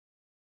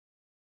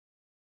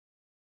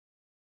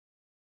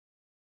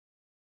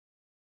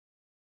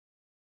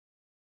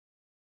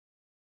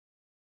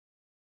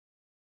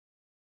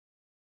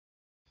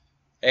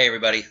Hey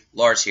everybody,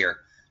 Lars here.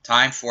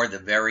 Time for the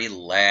very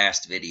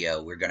last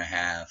video we're going to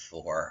have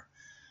for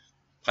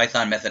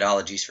Python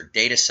methodologies for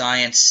data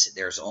science.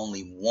 There's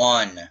only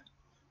one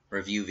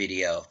review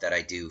video that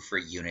I do for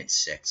Unit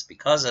 6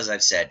 because, as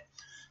I've said,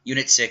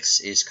 Unit 6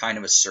 is kind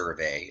of a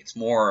survey. It's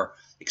more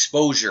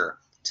exposure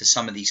to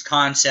some of these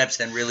concepts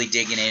than really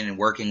digging in and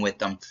working with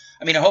them.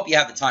 I mean, I hope you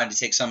have the time to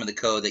take some of the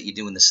code that you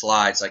do in the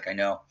slides. Like I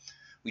know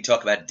we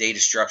talk about data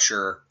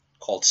structure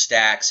called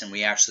stacks, and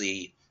we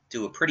actually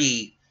do a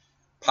pretty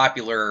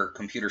popular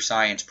computer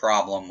science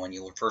problem when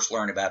you first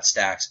learn about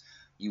stacks.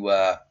 You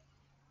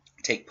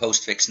take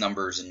postfix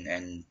numbers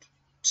and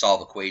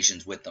solve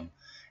equations with them.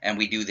 And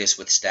we do this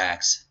with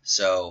stacks.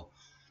 So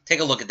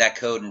take a look at that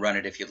code and run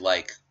it if you'd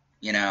like.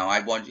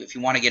 If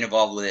you want to get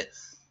involved with it,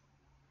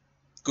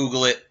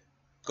 Google it,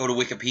 go to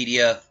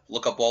Wikipedia,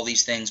 look up all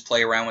these things,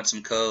 play around with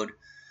some code.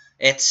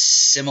 It's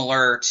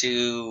similar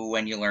to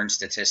when you learn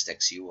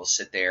statistics. You will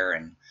sit there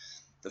and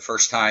the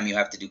first time you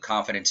have to do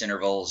confidence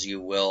intervals,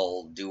 you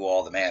will do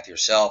all the math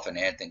yourself and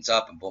add things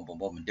up and boom, boom,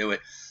 boom, and do it.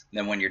 And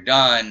then when you're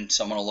done,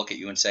 someone will look at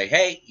you and say,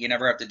 hey, you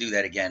never have to do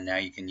that again. Now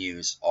you can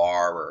use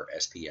R or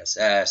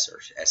SPSS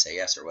or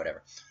SAS or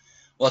whatever.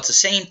 Well, it's the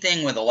same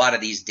thing with a lot of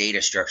these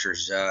data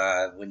structures.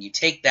 When you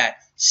take that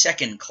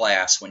second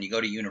class, when you go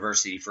to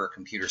university for a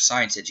computer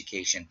science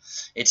education,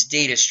 it's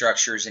data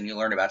structures, and you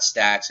learn about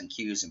stacks and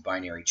queues and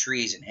binary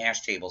trees and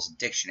hash tables and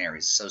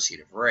dictionaries,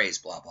 associative arrays,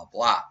 blah, blah,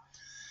 blah.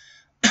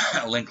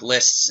 Linked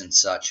lists and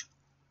such,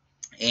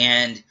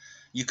 and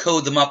you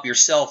code them up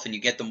yourself and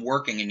you get them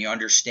working and you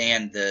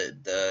understand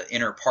the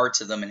inner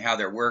parts of them and how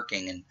they're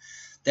working. And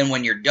then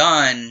when you're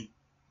done,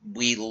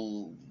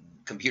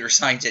 computer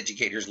science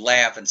educators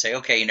laugh and say,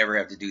 okay, you never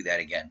have to do that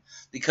again,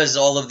 because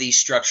all of these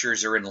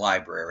structures are in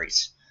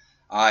libraries.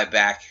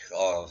 Back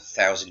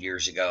 1,000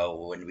 years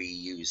ago, when we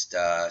used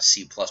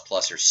C++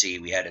 or C,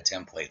 we had a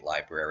template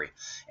library.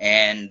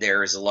 And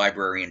there is a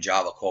library in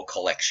Java called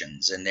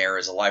collections. And there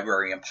is a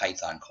library in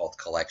Python called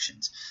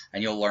collections.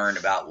 And you'll learn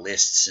about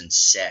lists and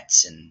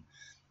sets and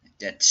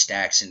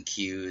stacks and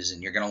queues.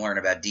 And you're going to learn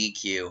about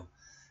DQ.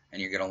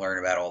 And you're going to learn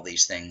about all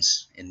these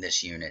things in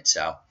this unit.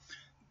 So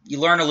you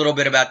learn a little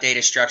bit about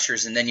data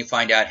structures, and then you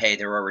find out, hey,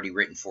 they're already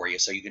written for you.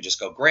 So you can just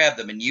go grab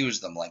them and use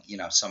them, like,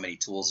 so many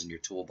tools in your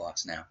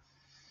toolbox now.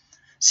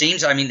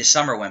 The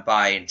summer went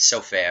by so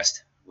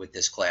fast with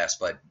this class,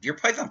 but you're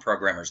Python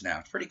programmers now.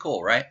 It's pretty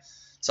cool, right?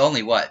 It's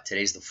only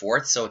today's the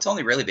 4th, so it's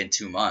only really been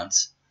 2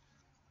 months.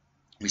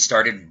 We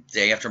started the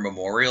day after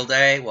Memorial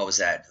Day. What was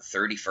that, the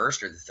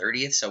 31st or the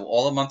 30th? So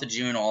all the month of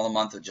June, all the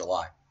month of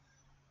July.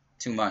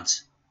 2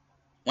 months.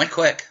 Went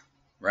quick,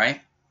 right?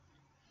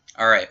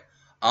 All right.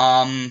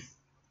 I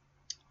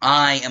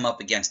am up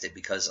against it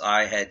because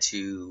I had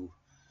to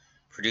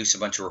produce a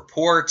bunch of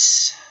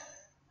reports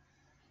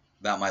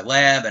about my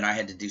lab, and I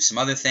had to do some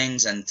other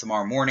things, and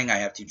tomorrow morning I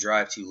have to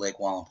drive to Lake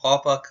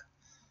Wallenpaupack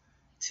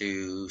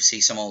to see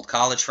some old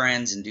college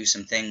friends and do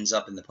some things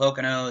up in the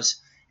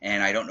Poconos,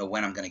 and I don't know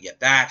when I'm going to get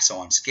back,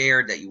 so I'm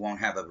scared that you won't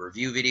have a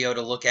review video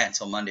to look at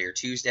until Monday or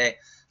Tuesday.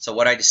 So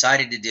what I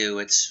decided to do,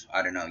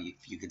 I don't know,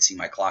 you can see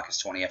my clock is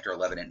 20 after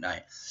 11 at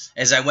night,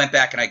 as I went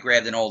back and I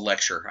grabbed an old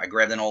lecture. I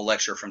grabbed an old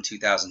lecture from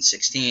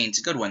 2016. It's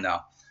a good one, though.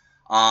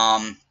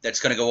 That's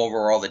going to go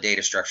over all the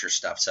data structure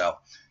stuff. So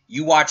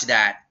you watch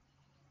that,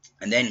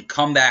 and then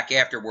come back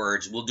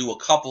afterwards. We'll do a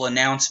couple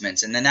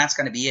announcements, and then that's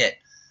going to be it.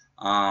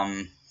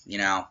 I'll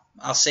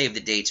save the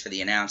dates for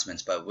the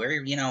announcements, but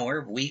we're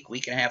a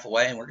week and a half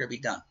away, and we're going to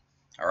be done.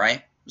 All right?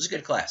 It was a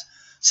good class.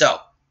 So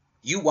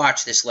you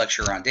watch this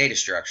lecture on data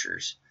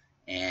structures,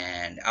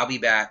 and I'll be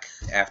back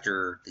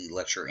after the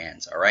lecture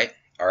ends. All right?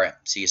 All right.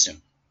 See you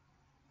soon.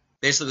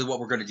 Basically,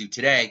 what we're going to do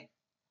today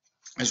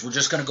is we're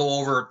just going to go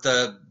over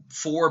the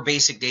 4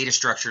 basic data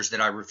structures that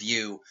I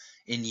review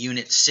in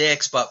Unit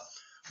 6, but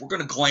we're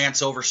going to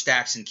glance over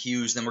stacks and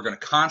queues, then we're going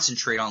to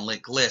concentrate on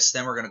linked lists,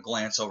 then we're going to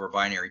glance over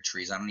binary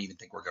trees. I don't even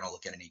think we're going to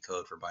look at any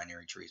code for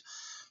binary trees,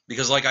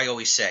 because like I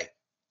always say,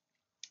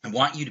 I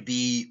want you to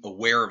be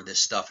aware of this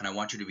stuff, and I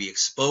want you to be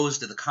exposed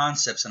to the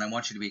concepts, and I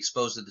want you to be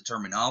exposed to the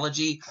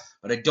terminology,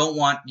 but I don't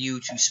want you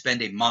to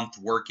spend a month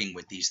working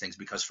with these things,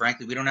 because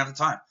frankly, we don't have the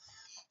time.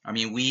 I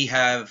mean,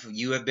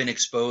 you have been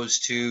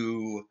exposed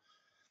to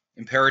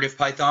imperative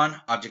Python,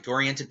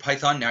 object-oriented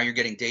Python. Now you're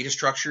getting data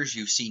structures.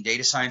 You've seen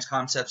data science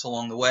concepts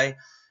along the way.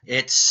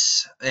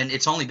 It's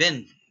only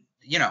been,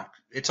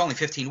 it's only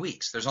 15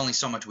 weeks. There's only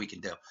so much we can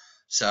do.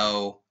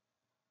 So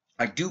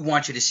I do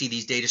want you to see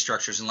these data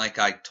structures. And like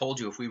I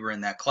told you, if we were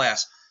in that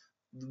class,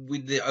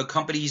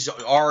 companies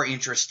are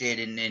interested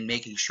in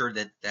making sure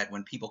that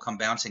when people come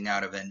bouncing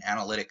out of an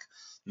analytic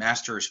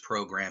master's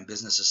program,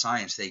 business of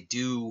science, they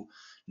do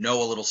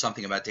know a little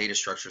something about data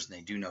structures, and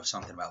they do know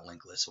something about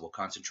linked lists. So we'll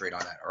concentrate on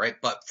that. All right.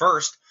 But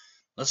first,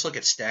 let's look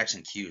at stacks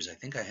and queues. I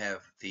think I have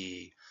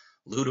the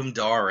Ludum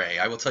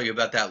Dare. I will tell you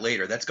about that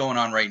later. That's going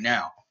on right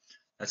now.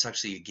 That's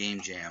actually a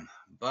game jam,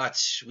 but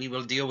we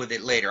will deal with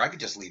it later. I could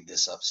just leave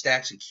this up.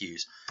 Stacks and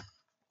queues.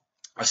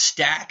 A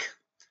stack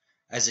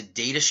as a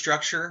data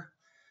structure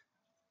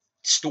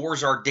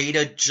stores our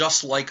data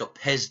just like a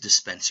Pez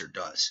dispenser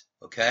does.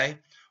 Okay.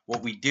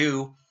 what we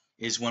do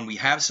is when we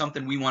have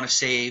something we want to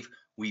save,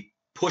 we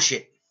push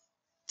it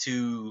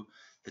to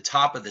the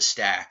top of the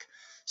stack.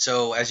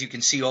 So as you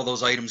can see, all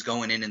those items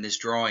going in this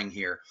drawing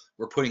here,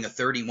 we're putting a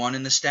 31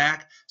 in the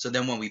stack. So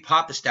then when we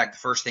pop the stack, the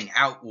first thing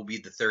out will be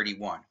the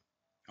 31.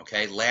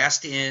 Okay,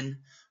 last in,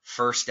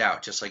 first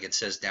out, just like it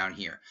says down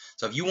here.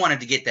 So if you wanted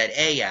to get that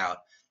A out,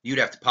 you'd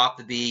have to pop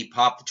the B,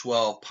 pop the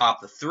 12,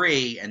 pop the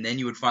 3, and then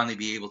you would finally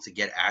be able to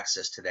get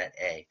access to that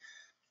A.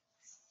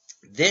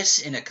 This,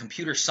 in a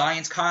computer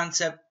science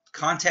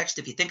context,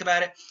 if you think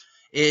about it,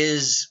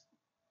 is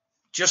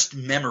just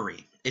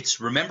memory. It's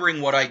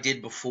remembering what I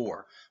did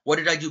before. What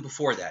did I do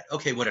before that?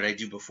 Okay, what did I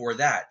do before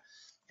that?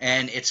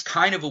 And it's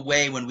kind of a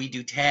way when we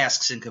do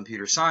tasks in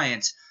computer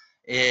science,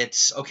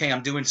 it's, okay,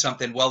 I'm doing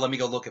something. Well, let me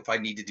go look if I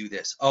need to do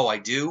this. Oh, I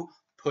do.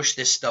 Push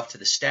this stuff to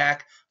the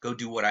stack, go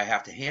do what I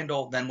have to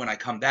handle. Then when I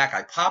come back,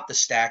 I pop the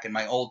stack, and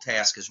my old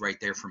task is right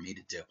there for me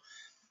to do.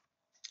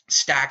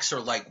 Stacks are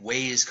like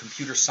ways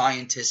computer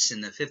scientists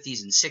in the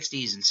 50s and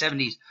 60s and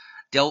 70s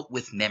dealt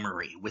with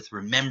memory, with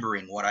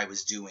remembering what I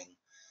was doing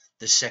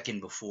the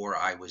second before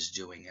I was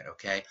doing it,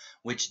 okay?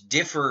 Which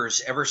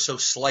differs ever so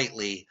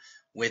slightly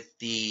with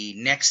the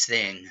next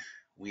thing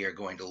we are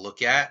going to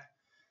look at,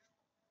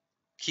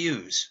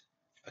 queues.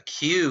 A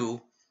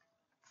queue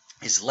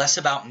is less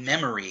about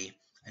memory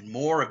and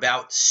more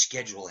about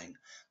scheduling,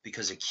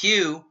 because a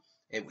queue,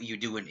 you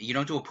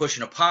don't do a push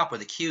and a pop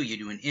with a queue, you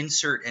do an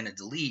insert and a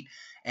delete.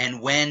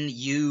 And when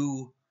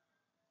you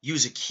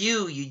use a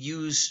queue, you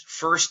use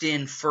first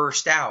in,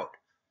 first out.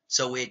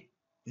 So it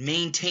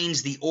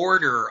maintains the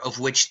order of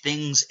which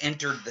things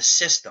entered the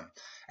system.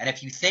 And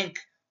if you think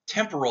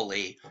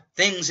temporally,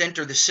 things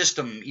enter the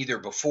system either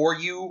before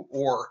you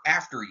or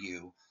after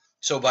you.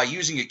 So by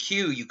using a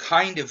queue, you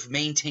kind of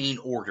maintain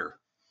order.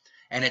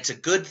 And it's a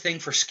good thing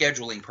for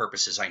scheduling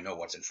purposes. I know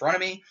what's in front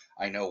of me.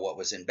 I know what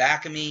was in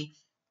back of me.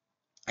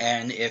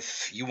 And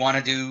if you want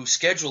to do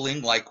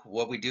scheduling like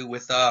what we do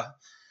with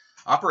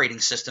operating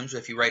systems,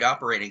 if you write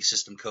operating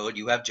system code,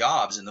 you have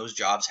jobs, and those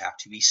jobs have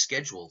to be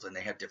scheduled, and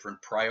they have different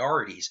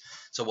priorities.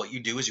 So what you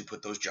do is you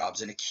put those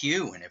jobs in a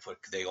queue, and if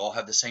they all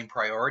have the same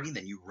priority,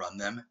 then you run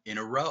them in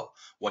a row.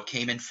 What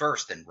came in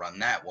first, then run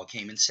that. What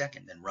came in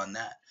second, then run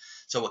that.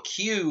 So a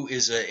queue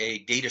is a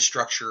data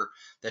structure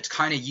that's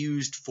kind of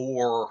used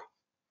for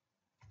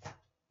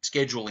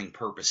scheduling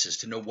purposes,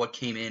 to know what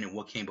came in and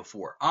what came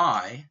before.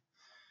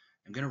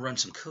 I'm going to run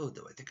some code,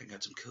 though. I think I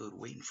got some code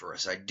waiting for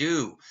us. I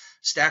do.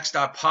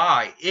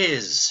 Stacks.py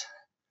is,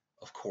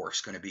 of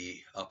course, going to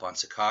be up on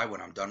Sakai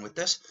when I'm done with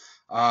this.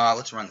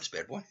 Let's run this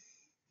bad boy.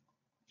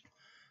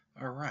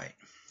 All right.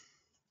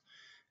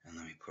 And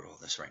let me put all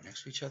this right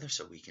next to each other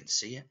so we can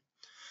see it.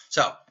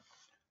 So,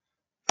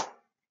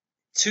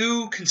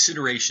 two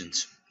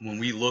considerations when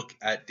we look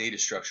at data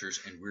structures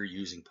and we're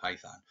using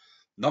Python.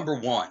 Number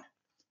one,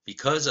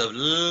 because of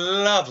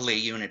lovely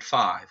Unit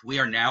 5, we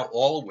are now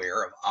all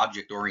aware of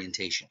object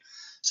orientation.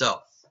 So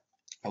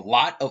a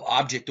lot of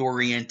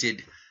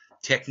object-oriented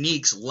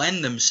techniques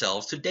lend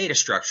themselves to data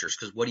structures,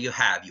 because what do you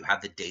have? You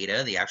have the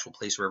data, the actual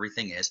place where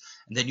everything is,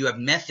 and then you have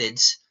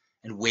methods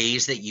and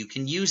ways that you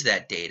can use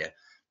that data.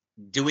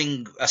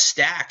 Doing a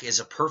stack is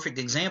a perfect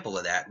example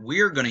of that.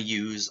 We're going to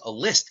use a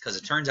list, because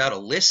it turns out a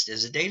list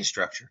is a data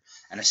structure,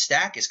 and a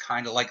stack is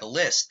kind of like a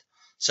list.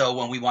 So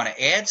when we want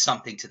to add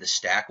something to the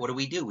stack, what do?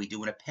 We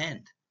do an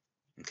append,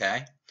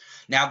 okay?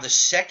 Now the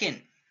second,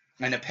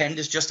 an append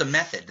is just a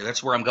method.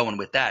 That's where I'm going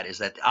with that, is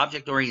that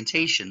object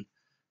orientation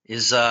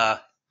is rather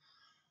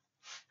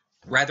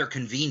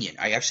convenient.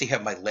 I actually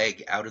have my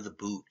leg out of the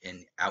boot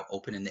and out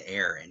open in the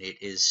air, and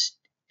it's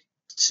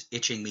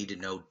itching me to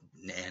no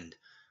end.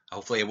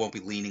 Hopefully I won't be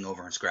leaning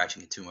over and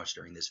scratching it too much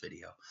during this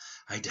video.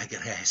 I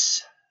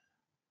digress.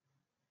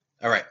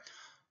 All right.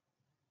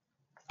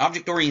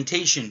 Object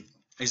orientation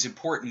is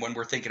important when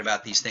we're thinking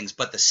about these things.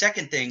 But the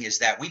second thing is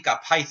that we've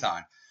got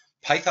Python.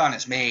 Python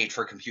is made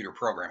for computer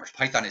programmers.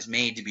 Python is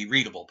made to be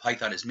readable.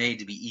 Python is made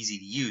to be easy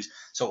to use.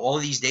 So all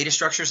of these data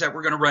structures that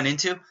we're going to run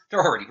into,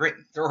 they're already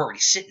written. They're already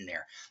sitting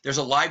there. There's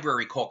a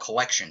library called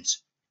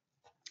collections.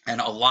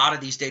 And a lot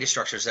of these data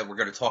structures that we're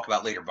going to talk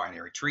about later,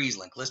 binary trees,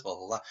 linked lists, blah,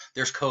 blah, blah,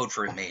 there's code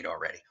for it made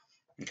already.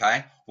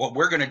 Okay? What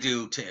we're going to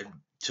do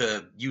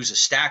to use a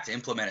stack, to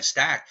implement a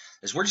stack,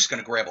 is we're just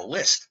going to grab a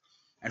list.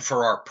 And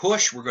for our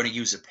push, we're going to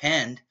use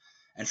append.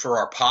 And for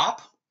our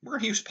pop, we're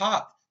going to use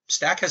pop.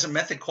 Stack has a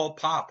method called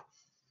pop,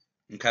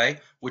 okay,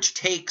 which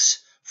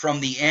takes from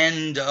the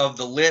end of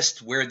the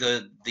list where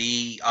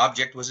the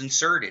object was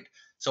inserted.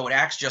 So it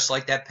acts just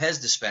like that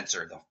Pez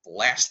dispenser. The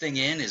last thing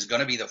in is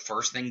going to be the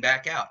first thing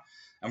back out.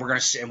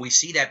 And we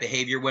see that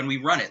behavior when we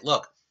run it.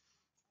 Look,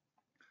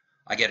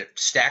 I get it.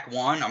 Stack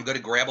 1, I'm going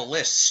to grab a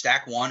list.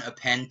 Stack 1,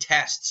 append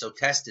test. So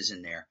test is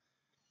in there.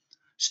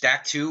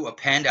 Stack 2,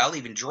 append, I'll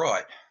even draw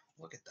it.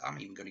 Look at that. I'm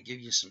even going to give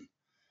you some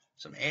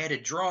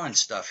added drawing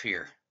stuff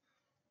here.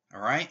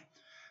 All right.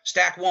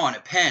 Stack 1,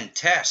 append,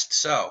 test.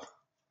 So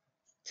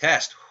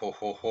test.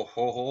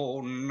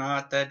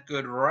 Not that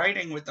good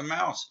writing with the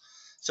mouse.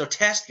 So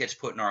test gets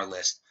put in our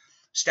list.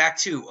 Stack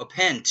 2,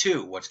 append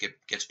 2. What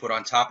gets put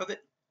on top of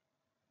it?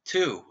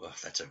 2. Oh,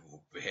 that's a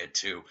bad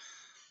 2.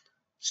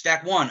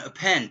 Stack 1,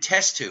 append,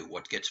 test 2.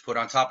 What gets put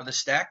on top of the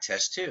stack?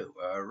 Test 2.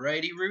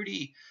 Alrighty,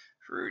 Rudy.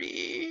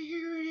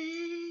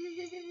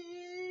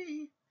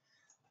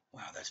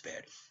 Wow, that's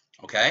bad.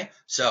 Okay,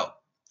 so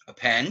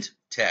append,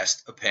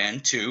 test,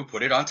 append 2,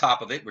 put it on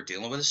top of it. We're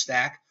dealing with a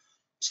stack.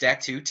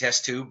 Stack 2,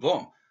 test 2,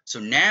 boom. So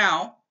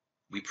now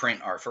we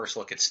print our first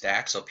look at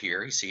stacks up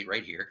here. You see it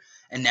right here.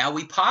 And now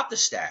we pop the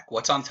stack.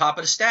 What's on top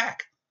of the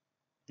stack?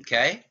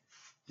 Okay.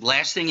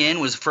 Last thing in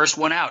was the first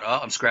one out. Oh,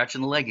 I'm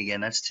scratching the leg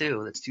again. That's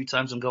 2. That's 2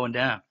 times I'm going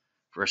down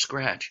for a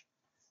scratch.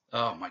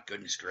 Oh, my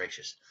goodness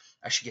gracious.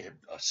 I should get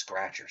a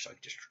scratcher so I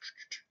can just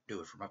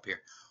do it from up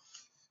here.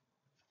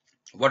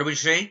 What do we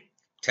see?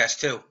 Test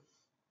 2.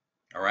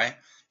 All right.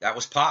 That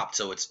was popped,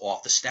 so it's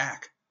off the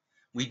stack.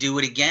 We do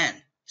it again.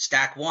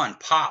 Stack 1,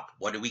 pop.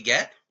 What do we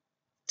get?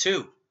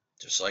 2.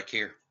 Just like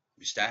here.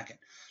 We stack it.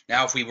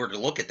 Now, if we were to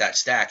look at that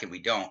stack and we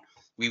don't,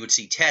 we would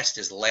see test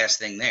as the last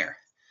thing there.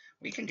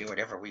 We can do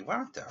whatever we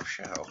want, though,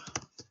 so.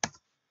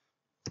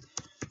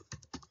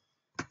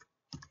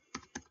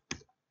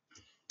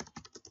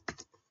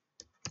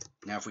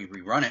 Now, if we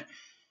rerun it,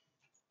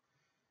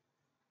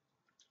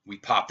 we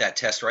pop that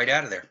test right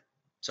out of there.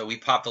 So we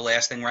pop the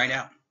last thing right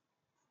out.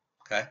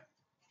 Okay?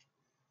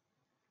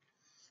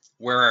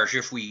 Whereas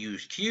if we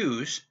use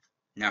queues,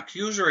 now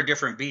queues are a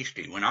different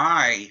beastie. When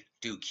I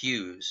do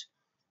queues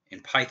in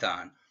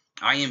Python,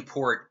 I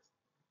import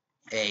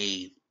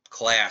a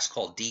class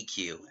called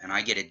DQ, and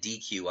I get a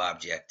DQ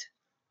object,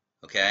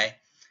 okay?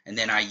 And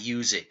then I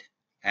use it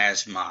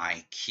as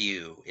my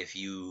queue. If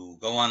you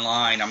go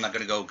online, I'm not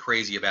going to go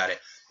crazy about it,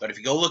 but if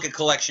you go look at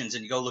collections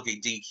and you go look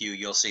at DQ,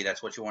 you'll see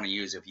that's what you want to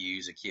use if you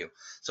use a queue.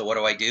 So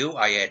what do?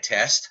 I add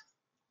test.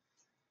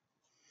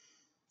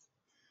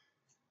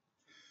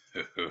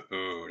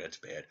 That's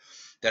bad.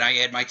 Then I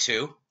add my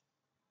 2.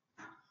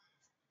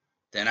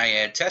 Then I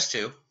add test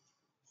 2.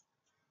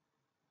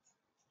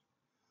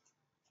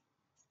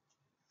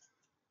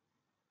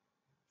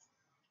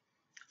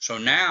 So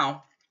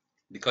now,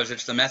 because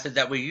it's the method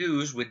that we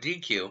use with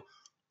DQ,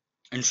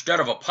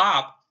 instead of a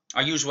pop,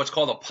 I use what's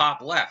called a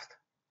pop left.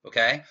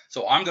 Okay?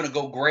 So I'm going to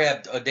go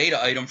grab a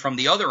data item from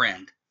the other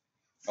end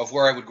of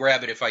where I would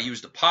grab it if I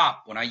used a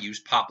pop when I use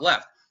pop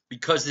left.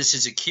 Because this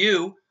is a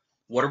queue,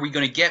 what are we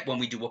going to get when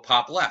we do a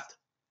pop left?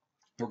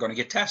 We're going to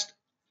get test.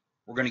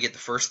 We're going to get the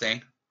first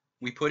thing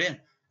we put in.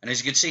 And as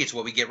you can see, it's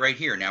what we get right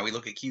here. Now we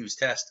look at queues,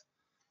 test.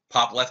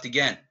 Pop left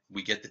again,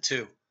 we get the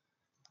 2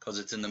 because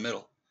it's in the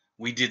middle.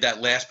 We did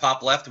that last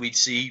pop left, we'd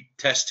see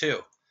test 2.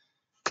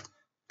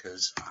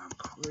 Because I'm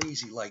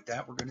crazy like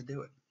that, we're going to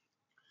do it.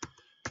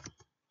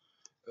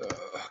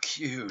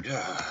 Queued.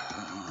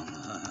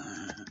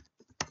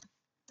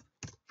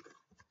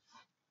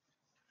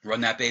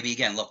 Run that baby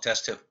again. Look,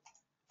 test 2.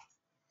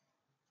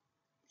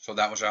 So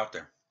that was out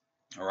there.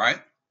 All right?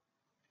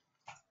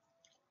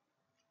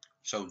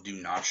 So do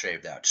not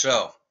save that.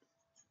 So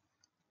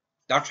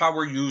that's how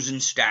we're using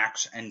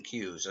stacks and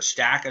queues. A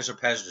stack is a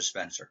Pez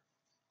dispenser.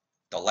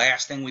 The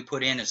last thing we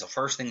put in is the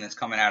first thing that's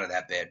coming out of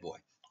that bad boy.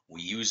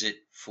 We use it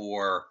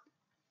for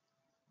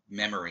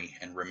memory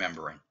and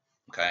remembering.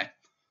 Okay?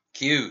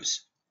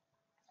 Queues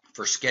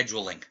for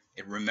scheduling.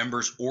 It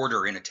remembers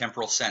order in a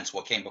temporal sense.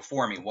 What came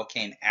before me? What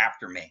came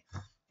after me?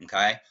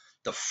 Okay?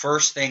 The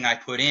first thing I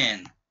put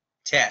in,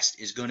 test,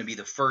 is going to be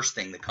the first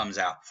thing that comes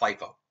out.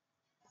 FIFO.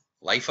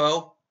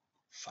 LIFO,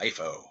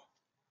 FIFO.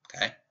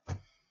 Okay?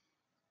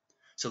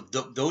 So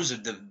those are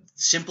the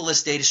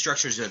simplest data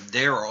structures.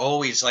 There are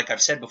always, like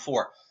I've said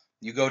before,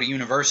 you go to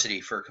university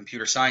for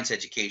computer science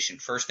education.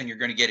 First thing you're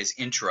going to get is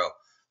intro,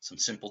 some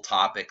simple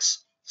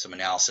topics, some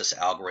analysis,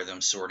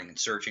 algorithms, sorting and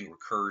searching,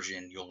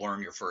 recursion. You'll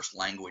learn your first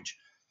language.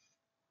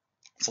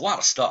 It's a lot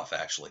of stuff,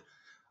 actually.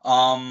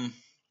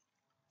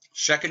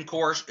 Second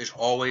course is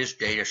always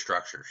data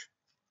structures.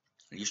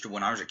 It used to,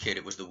 when I was a kid,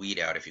 it was the weed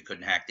out. If you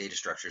couldn't hack data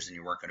structures, then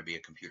you weren't going to be a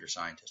computer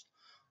scientist.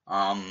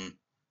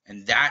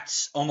 And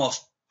that's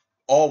almost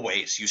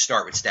always you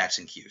start with stacks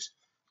and queues.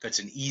 That's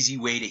an easy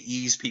way to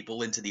ease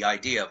people into the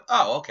idea of,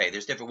 oh, okay,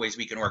 there's different ways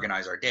we can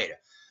organize our data.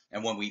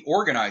 And when we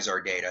organize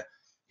our data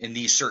in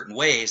these certain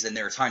ways, then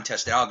there are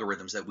time-tested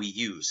algorithms that we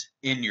use.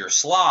 In your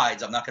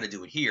slides, I'm not going to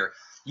do it here,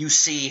 you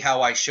see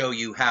how I show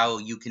you how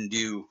you can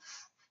do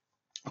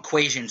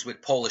equations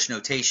with Polish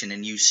notation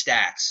and use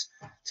stacks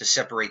to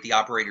separate the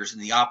operators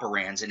and the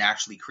operands and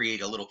actually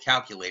create a little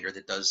calculator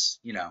that does,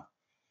 you know,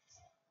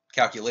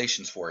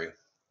 calculations for you.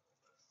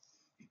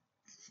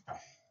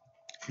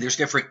 There's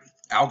different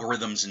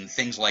algorithms and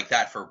things like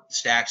that for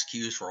stacks,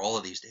 queues, for all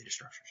of these data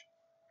structures.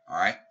 All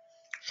right?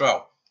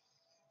 So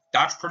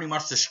that's pretty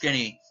much the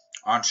skinny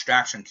on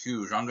stacks and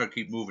queues. I'm going to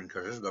keep moving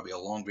because this is going to be a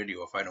long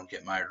video if I don't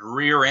get my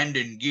rear end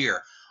in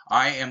gear.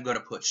 I am going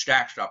to put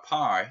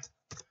stacks.py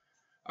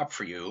up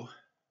for you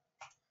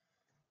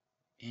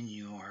in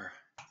your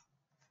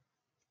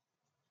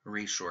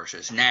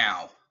resources.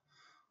 Now,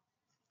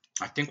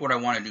 I think what I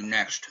want to do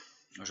next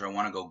is I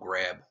want to go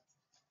grab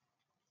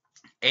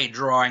a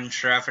drawing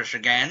surface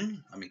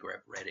again. Let me grab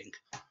red ink.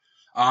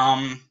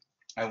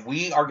 And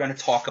we are going to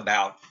talk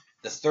about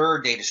the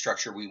third data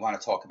structure we want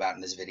to talk about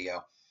in this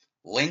video,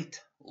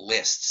 linked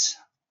lists.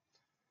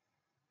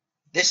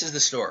 This is the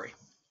story.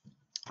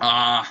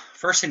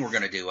 First thing we're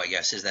going to do, I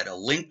guess, is that a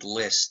linked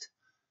list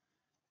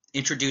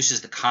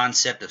introduces the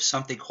concept of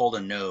something called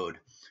a node.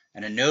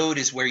 And a node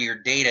is where your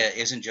data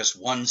isn't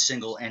just one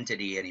single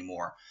entity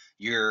anymore.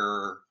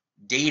 Your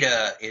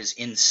data is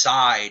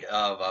inside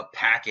of a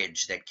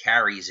package that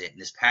carries it.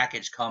 And this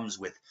package comes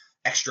with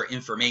extra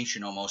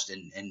information almost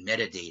and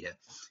metadata.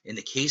 In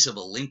the case of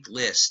a linked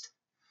list,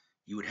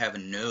 you would have a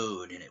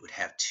node and it would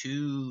have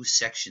two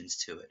sections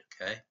to it,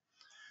 okay?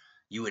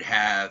 You would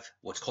have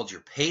what's called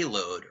your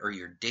payload or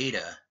your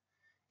data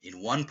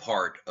in one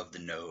part of the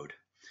node.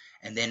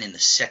 And then in the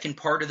second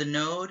part of the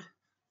node,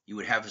 you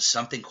would have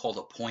something called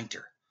a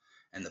pointer.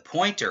 And the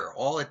pointer,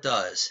 all it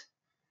does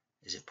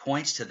is it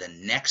points to the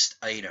next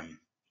item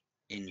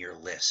in your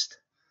list.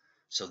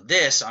 So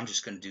this, I'm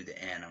just going to do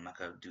the N. I'm not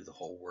going to do the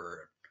whole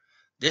word.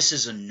 This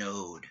is a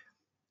node,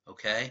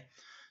 okay?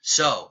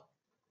 So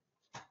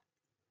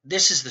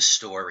this is the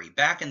story.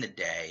 Back in the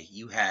day,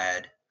 you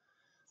had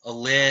a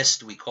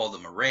list. We call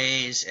them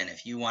arrays. And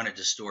if you wanted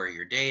to store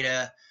your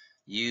data,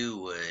 you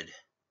would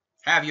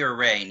have your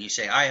array and you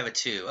say, I have a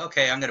 2.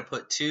 Okay, I'm going to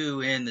put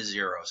 2 in the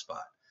 0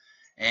 spot.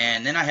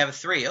 And then I have a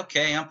 3.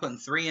 Okay, I'm putting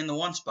 3 in the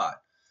 1 spot.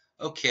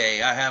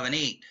 Okay, I have an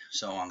 8.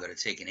 So I'm going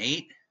to take an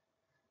 8.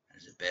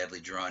 There's a badly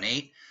drawn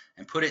 8.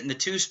 And put it in the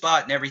 2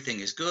 spot and everything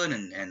is good.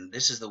 And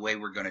this is the way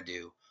we're going to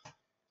do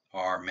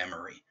our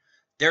memory.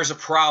 There's a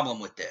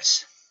problem with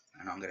this.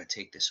 And I'm going to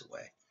take this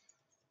away.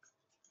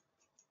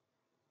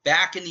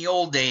 Back in the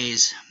old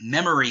days,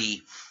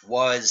 memory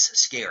was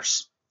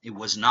scarce. It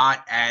was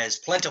not as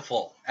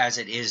plentiful as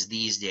it is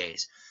these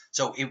days.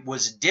 So it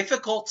was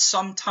difficult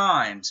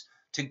sometimes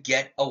to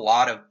get a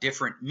lot of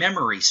different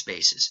memory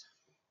spaces.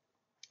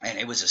 And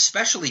it was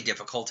especially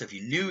difficult if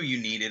you knew you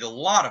needed a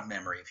lot of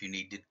memory, if you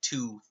needed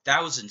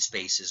 2,000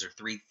 spaces or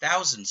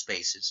 3,000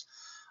 spaces.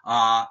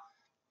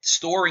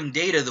 Storing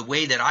data the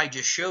way that I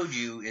just showed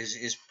you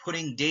is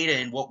putting data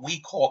in what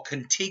we call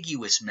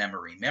contiguous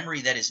memory,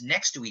 memory that is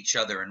next to each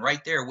other and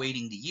right there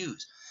waiting to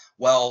use.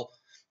 Well,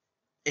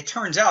 it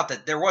turns out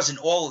that there wasn't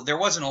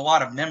a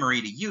lot of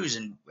memory to use,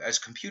 and as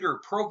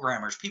computer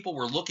programmers, people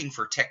were looking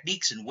for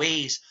techniques and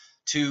ways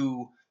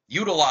to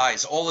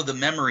utilize all of the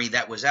memory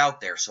that was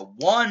out there. So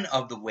one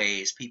of the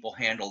ways people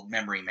handled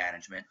memory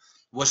management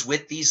was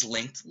with these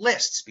linked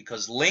lists,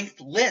 because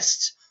linked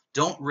lists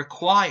don't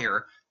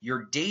require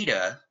your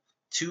data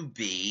to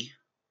be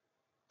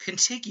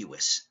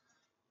contiguous.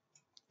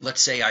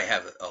 Let's say I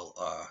have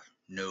a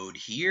node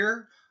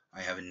here,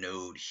 I have a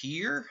node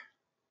here,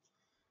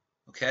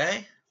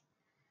 okay?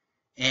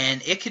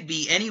 And it could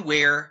be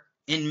anywhere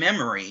in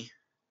memory.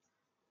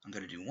 I'm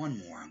going to do one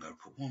more. I'm going to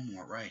put one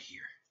more right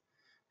here.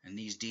 And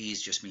these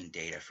D's just mean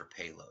data for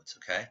payloads,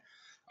 okay?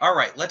 All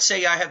right, let's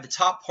say I have the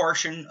top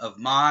portion of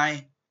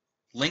my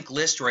linked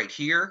list right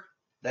here.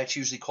 That's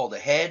usually called a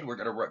head. We're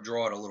going to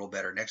draw it a little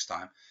better next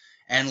time.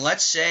 And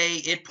let's say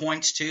it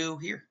points to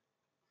here.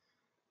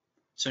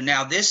 So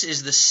now this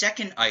is the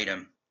second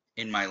item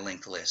in my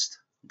linked list,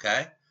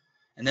 okay?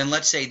 And then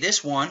let's say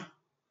this one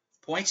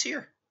points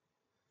here.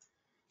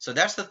 So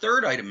that's the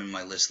third item in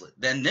my list.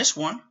 Then this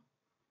one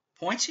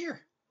points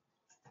here,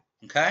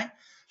 okay?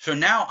 So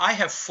now I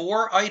have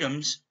 4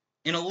 items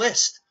in a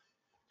list,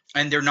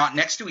 and they're not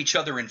next to each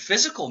other in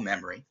physical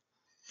memory,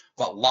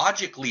 but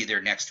logically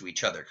they're next to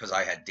each other because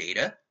I had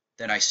data,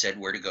 then I said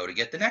where to go to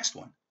get the next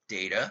one.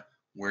 Data,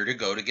 where to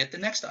go to get the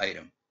next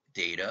item.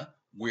 Data,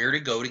 where to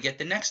go to get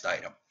the next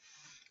item.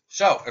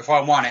 So if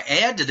I want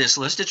to add to this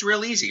list, it's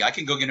real easy. I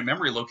can go get a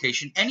memory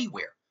location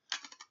anywhere.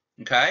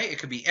 Okay, it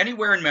could be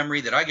anywhere in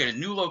memory that I get a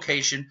new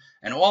location,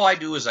 and all I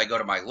do is I go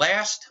to my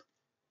last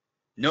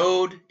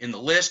node in the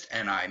list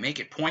and I make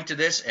it point to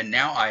this, and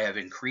now I have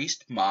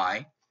increased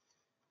my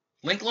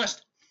linked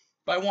list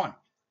by 1.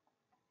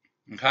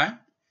 Okay,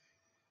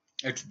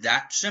 it's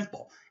that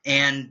simple.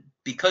 And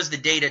because the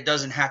data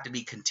doesn't have to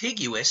be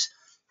contiguous,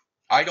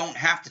 I don't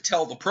have to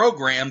tell the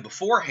program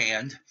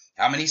beforehand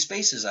how many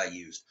spaces I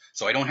used.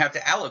 So I don't have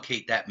to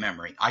allocate that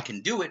memory. I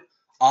can do it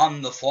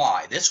on the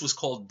fly. This was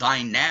called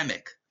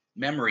dynamic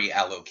memory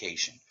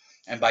allocation.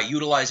 And by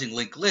utilizing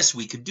linked lists,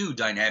 we could do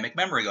dynamic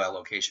memory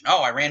allocation.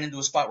 Oh, I ran into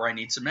a spot where I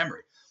need some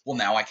memory. Well,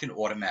 now I can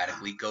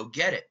automatically go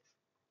get it.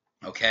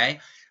 Okay?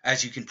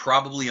 As you can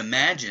probably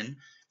imagine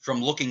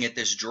from looking at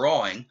this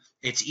drawing,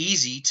 it's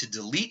easy to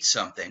delete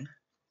something.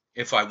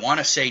 If I want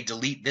to say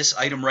delete this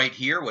item right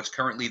here, what's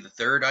currently the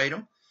third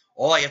item,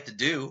 all I have to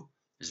do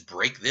is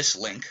break this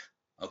link,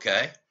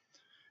 okay,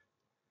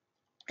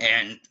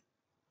 and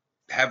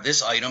have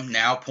this item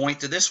now point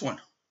to this one,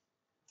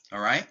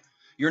 all right?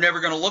 You're never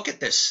going to look at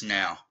this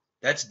now.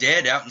 That's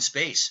dead out in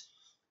space.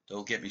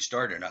 Don't get me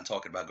started on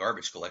talking about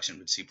garbage collection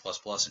with C++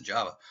 and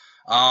Java.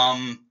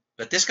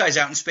 But this guy's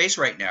out in space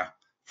right now.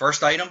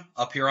 First item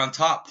up here on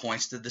top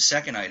points to the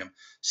second item.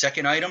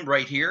 Second item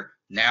right here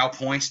now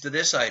points to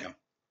this item.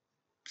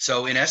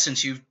 So in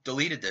essence, you've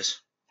deleted this,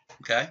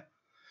 okay?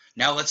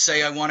 Now let's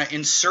say I want to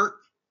insert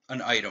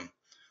an item.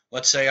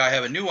 Let's say I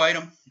have a new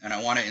item and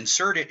I want to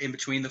insert it in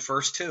between the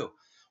first two.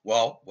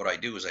 Well, what I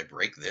do is I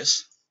break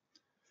this,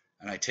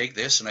 and I take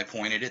this and I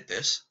point it at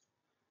this,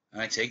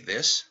 and I take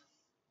this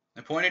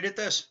and point it at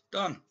this.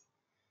 Done.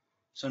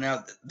 So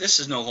now this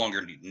is no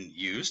longer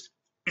used.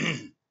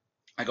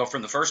 I go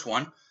from the first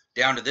one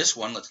down to this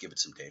one. Let's give it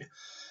some data.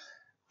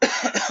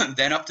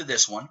 Then up to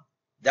this one.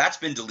 That's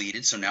been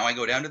deleted, so now I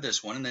go down to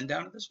this one and then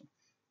down to this one.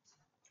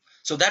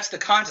 So that's the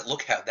concept.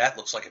 Look how that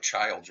looks like a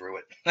child drew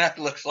it. That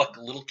looks like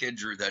a little kid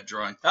drew that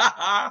drawing.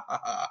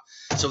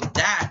 So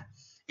that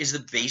is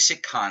the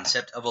basic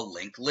concept of a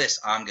linked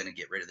list. I'm going to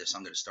get rid of this.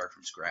 I'm going to start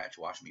from scratch.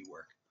 Watch me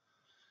work.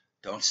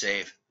 Don't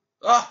save.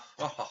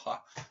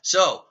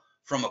 So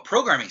from a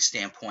programming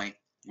standpoint,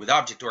 with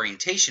object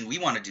orientation, we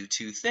want to do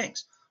two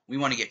things. We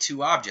want to get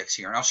two objects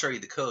here, and I'll show you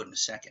the code in a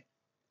second.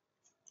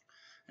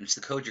 And it's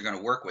the code you're going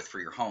to work with for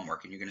your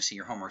homework, and you're going to see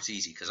your homework's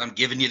easy because I'm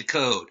giving you the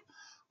code.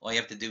 All you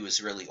have to do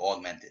is really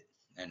augment it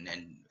and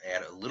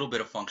add a little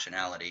bit of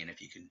functionality. And if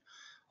you can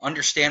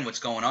understand what's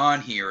going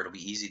on here, it'll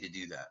be easy to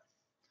do that.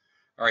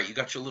 All right, you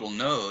got your little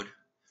node,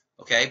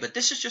 okay? But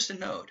this is just a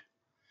node.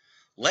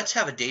 Let's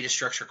have a data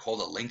structure called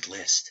a linked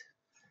list.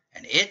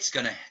 And it's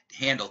going to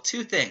handle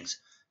two things.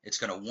 It's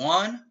going to,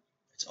 one,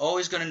 it's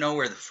always going to know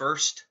where the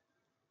first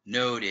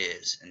node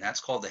is, and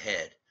that's called the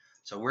head.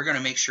 So we're going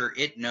to make sure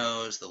it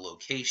knows the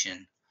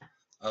location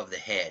of the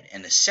head.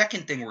 And the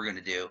second thing we're going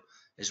to do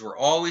is we're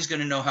always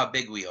going to know how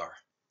big we are,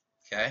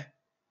 okay?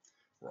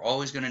 We're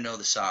always going to know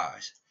the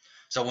size.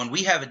 So when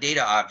we have a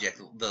data object,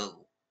 the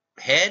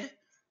head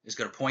is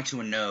going to point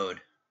to a node.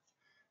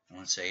 And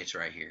let's say it's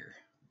right here.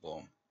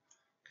 Boom.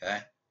 Okay?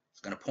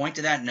 It's going to point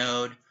to that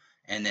node,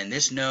 and then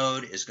this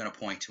node is going to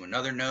point to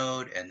another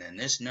node, and then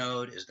this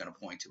node is going to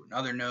point to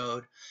another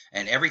node.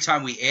 And every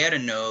time we add a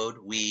node,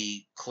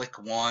 we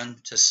click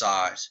 1 to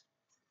size.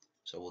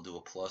 So we'll do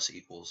a plus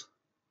equals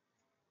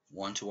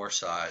 1 to our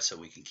size so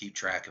we can keep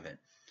track of it.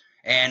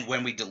 And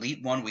when we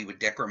delete one, we would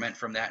decrement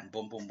from that and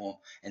boom, boom, boom.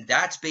 And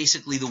that's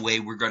basically the way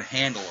we're going to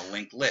handle a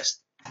linked list.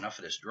 Enough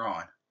of this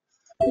drawing.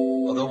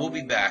 Although we'll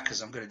be back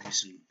because I'm going to do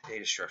some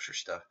data structure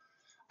stuff.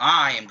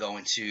 I am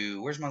going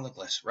to, where's my linked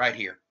list? Right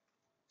here.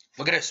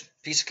 Look at this,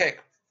 piece of cake.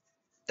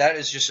 That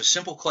is just a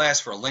simple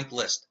class for a linked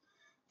list.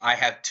 I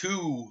have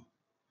two,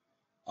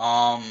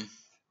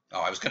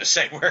 I was going to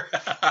say where,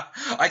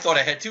 I thought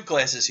I had two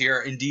classes here.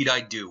 Indeed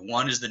I do.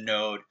 One is the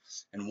node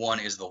and one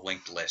is the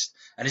linked list.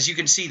 And as you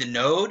can see, the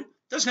node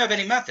doesn't have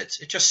any methods.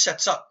 It just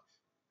sets up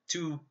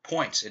 2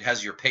 points. It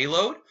has your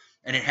payload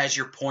and it has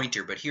your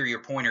pointer, but here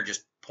your pointer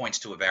just points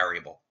to a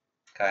variable,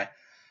 okay?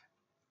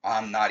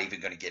 I'm not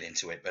even going to get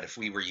into it, but if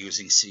we were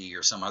using C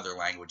or some other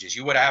languages,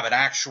 you would have an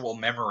actual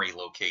memory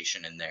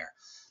location in there.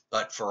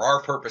 But for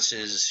our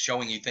purposes,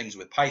 showing you things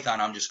with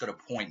Python, I'm just going to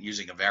point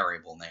using a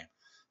variable name.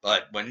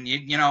 But when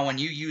when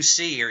you use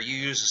C or you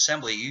use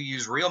assembly, you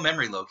use real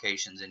memory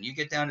locations, and you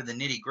get down to the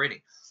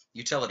nitty-gritty.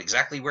 You tell it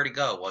exactly where to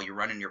go while you're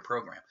running your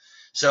program.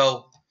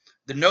 So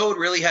the node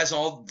really has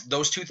all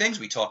those two things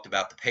we talked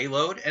about, the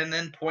payload and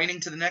then pointing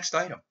to the next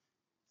item.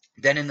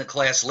 Then in the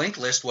class linked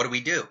list, what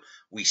do?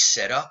 We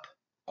set up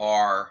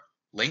our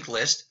linked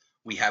list.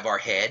 We have our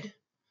head.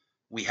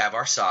 We have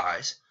our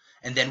size.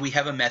 And then we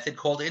have a method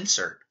called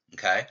insert.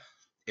 Okay?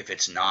 If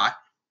it's not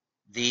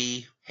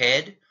the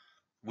head,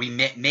 we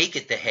make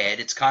it the head.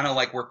 It's kind of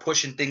like we're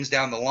pushing things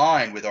down the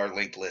line with our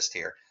linked list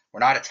here. We're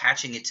not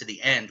attaching it to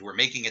the end. We're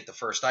making it the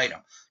first item.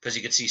 Because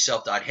you can see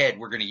self.head,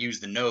 we're going to use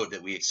the node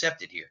that we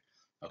accepted here.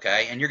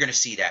 Okay? And you're going to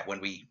see that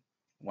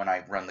when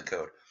I run the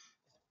code.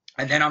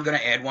 And then I'm going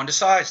to add one to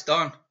size.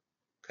 Done.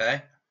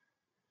 Okay?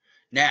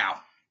 Now,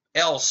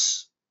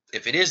 else,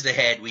 if it is the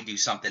head, we do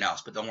something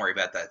else. But don't worry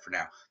about that for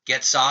now.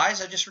 Get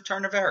size, I just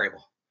return a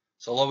variable.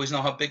 So I'll always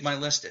know how big my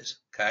list is.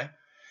 Okay?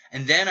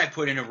 And then I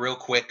put in a real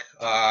quick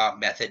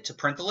method to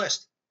print the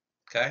list.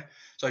 Okay?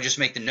 So I just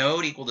make the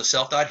node equal to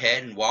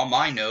self.head, and while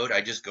my node,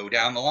 I just go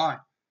down the line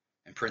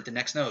and print the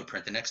next node,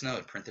 print the next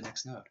node, print the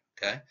next node.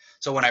 Okay?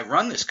 So when I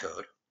run this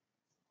code,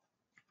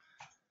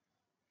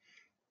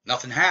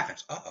 nothing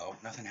happens. Uh-oh,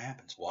 nothing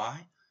happens. Why?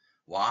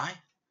 Why?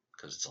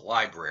 Because it's a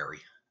library.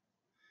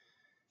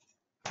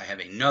 I have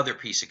another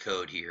piece of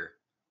code here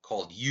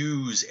called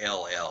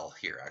useLL.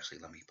 Here, actually,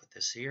 let me put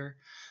this here,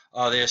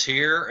 this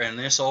here, and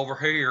this over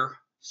here,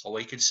 so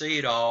we can see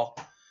it all.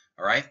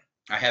 All right?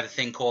 I have a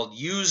thing called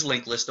use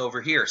linked list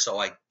over here. So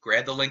I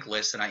grab the linked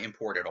list and I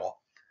import it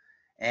all.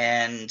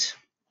 And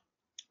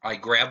I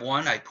grab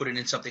one, I put it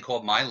in something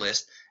called my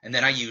list, and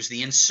then I use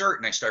the insert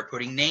and I start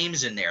putting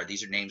names in there.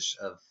 These are names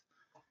of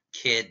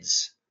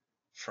kids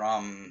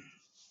from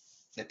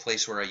the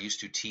place where I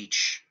used to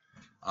teach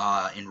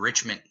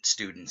enrichment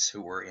students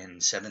who were in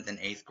 7th and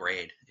 8th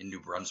grade in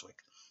New Brunswick.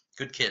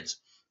 Good kids.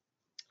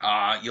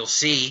 You'll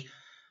see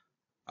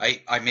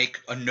I make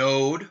a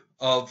node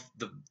of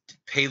the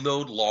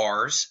payload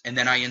Lars, and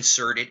then I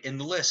insert it in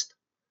the list.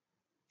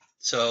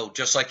 So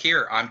just like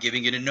here, I'm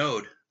giving it a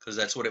node because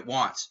that's what it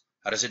wants.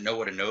 How does it know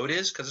what a node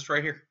is? Because it's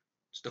right here.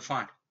 It's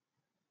defined.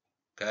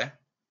 Okay.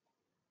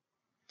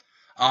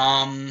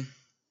 I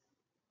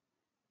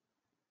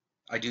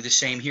do the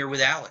same here with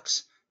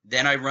Alex.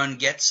 Then I run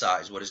get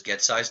size. What does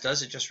get size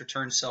does? It just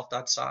returns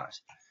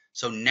self.size.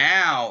 So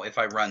now if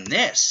I run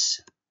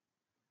this,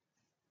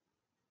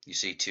 you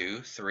see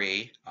 2,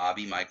 3,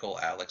 Abby, Michael,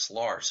 Alex,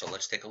 Lars. So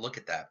let's take a look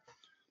at that.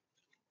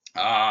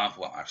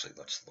 Well, actually,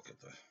 let's look at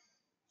the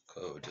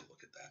code to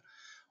look at that.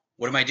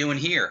 What am I doing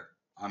here?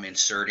 I'm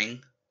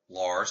inserting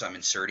Lars, I'm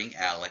inserting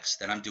Alex,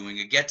 then I'm doing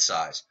a get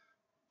size.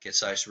 Get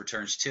size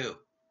returns 2,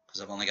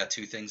 because I've only got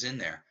 2 things in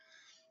there.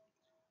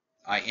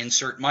 I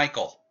insert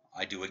Michael,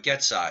 I do a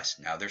get size.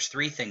 Now there's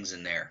 3 things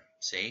in there,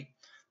 see?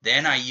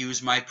 Then I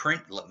use my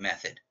print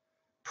method.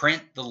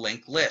 Print the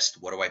linked list.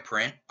 What do I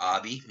print?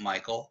 Abby,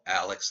 Michael,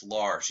 Alex,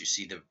 Lars. You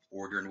see the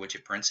order in which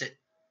it prints it?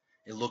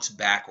 It looks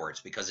backwards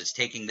because it's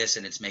taking this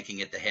and it's making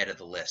it the head of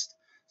the list.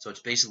 So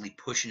it's basically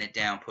pushing it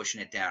down,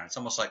 pushing it down. It's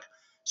almost like,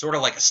 sort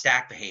of like a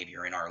stack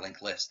behavior in our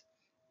linked list,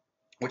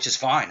 which is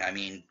fine. I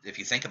mean, if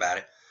you think about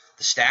it,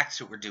 the stacks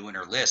that we're doing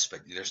are lists,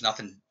 but there's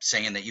nothing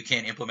saying that you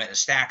can't implement a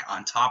stack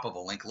on top of a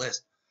linked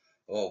list.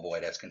 Oh boy,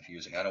 that's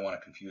confusing. I don't want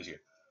to confuse you.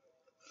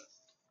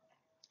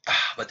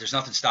 But there's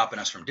nothing stopping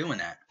us from doing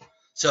that.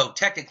 So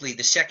technically,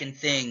 the second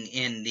thing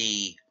in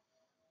the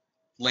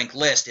linked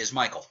list is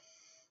Michael,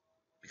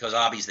 because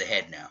Abby's the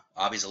head now.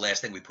 Abby's the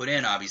last thing we put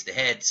in. Abby's the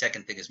head.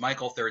 Second thing is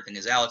Michael. Third thing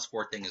is Alex.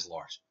 Fourth thing is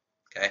Lars.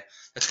 Okay,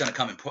 that's going to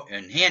come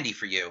in handy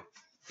for you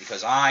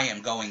because I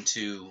am going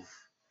to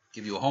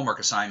give you a homework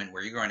assignment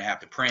where you're going to have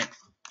to print.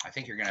 I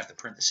think you're going to have to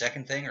print the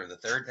second thing or the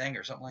third thing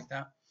or something like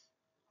that.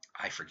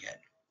 I forget.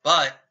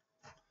 But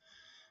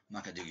I'm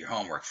not going to do your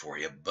homework for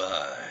you.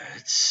 But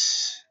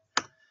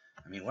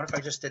I mean, what if I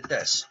just did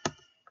this?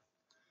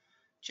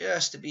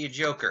 Just to be a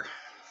joker.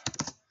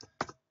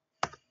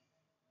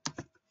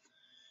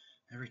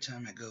 Every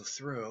time I go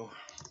through,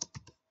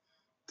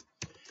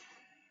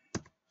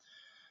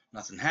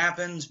 nothing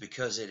happens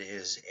because it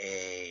is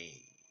a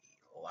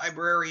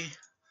library.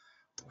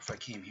 What if I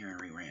came here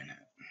and reran it?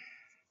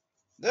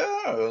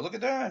 Oh, look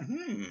at that.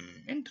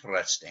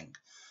 Interesting.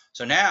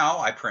 So now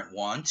I print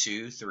 1,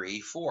 2,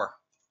 3, 4.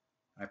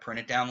 I print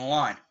it down the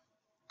line.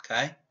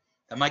 Okay?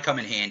 That might come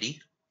in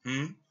handy.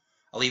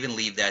 I'll even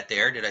leave that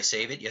there. Did I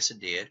save it? Yes, it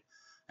did.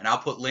 And I'll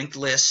put linked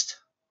list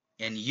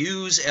and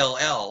use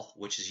LL,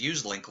 which is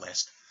use linked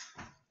list,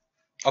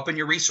 up in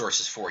your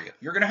resources for you.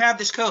 You're going to have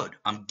this code.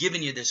 I'm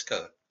giving you this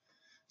code.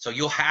 So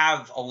you'll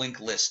have a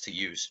linked list to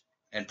use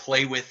and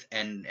play with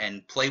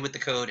and play with the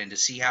code and to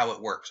see how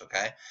it works,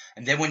 okay?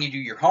 And then when you do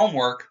your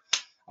homework,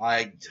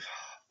 I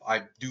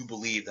do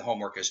believe the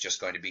homework is just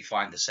going to be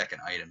find the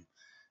second item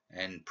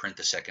and print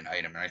the second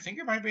item. And I think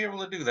you might be able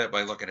to do that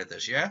by looking at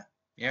this. Yeah?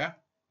 Yeah?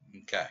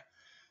 Okay.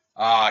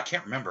 I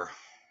can't remember.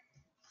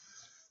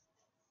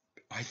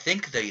 I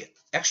think the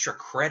extra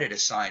credit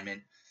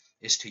assignment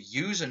is to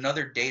use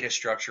another data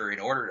structure in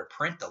order to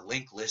print the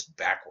linked list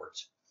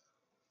backwards.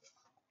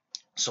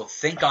 So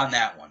think on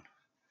that one.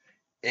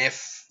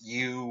 If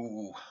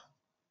you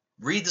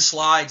read the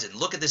slides and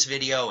look at this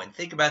video and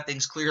think about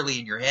things clearly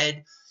in your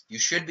head, you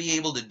should be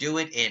able to do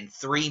it in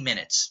 3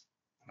 minutes.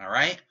 All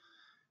right?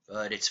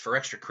 But it's for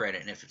extra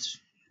credit, and if it's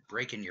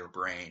breaking your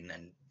brain,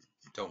 then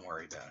don't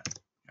worry about it.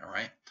 All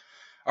right?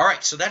 All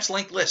right, so that's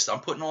linked list. I'm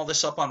putting all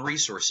this up on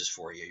resources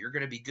for you. You're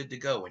going to be good to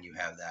go when you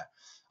have that.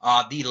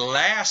 The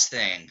last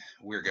thing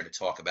we're going to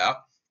talk about,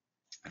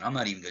 and I'm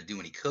not even going to do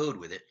any code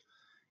with it,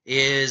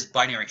 is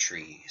binary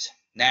trees.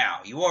 Now,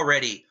 you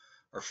already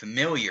are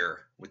familiar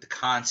with the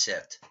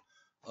concept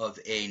of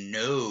a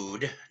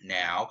node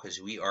now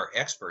because we are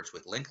experts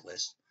with linked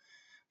lists.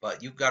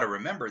 But you've got to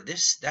remember,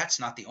 that's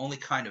not the only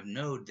kind of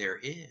node there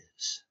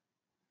is.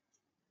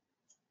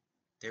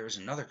 There is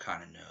another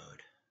kind of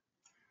node.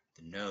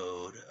 The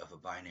node of a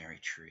binary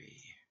tree.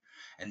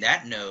 And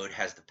that node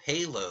has the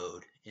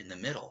payload in the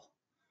middle.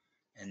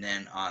 And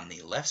then on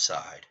the left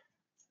side,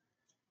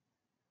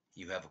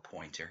 you have a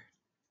pointer.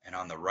 And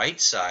on the right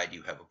side,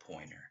 you have a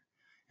pointer.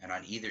 And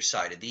on either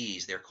side of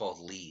these, they're called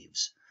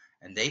leaves.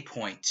 And they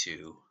point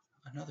to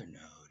another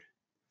node.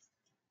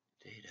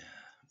 Data,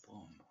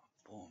 boom,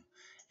 boom.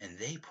 And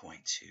they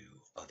point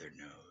to other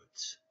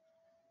nodes.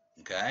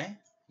 Okay?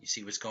 You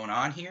see what's going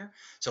on here?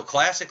 So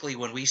classically,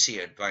 when we see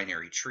a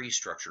binary tree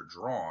structure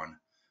drawn,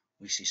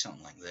 we see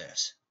something like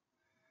this,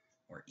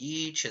 where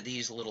each of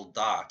these little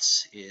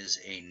dots is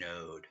a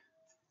node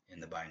in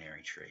the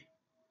binary tree.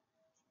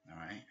 All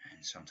right?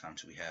 And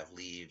sometimes we have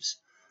leaves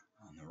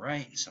on the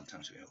right, and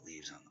sometimes we have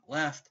leaves on the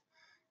left,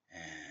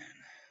 and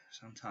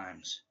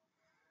sometimes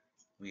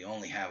we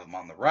only have them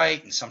on the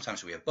right, and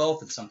sometimes we have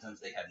both, and sometimes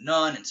they have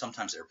none, and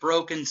sometimes they're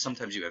broken.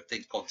 Sometimes you have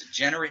things called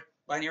degenerate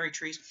binary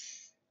trees.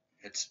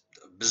 It's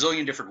a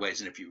bazillion different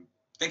ways, and if you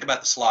think about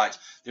the slides,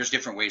 there's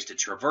different ways to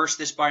traverse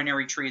this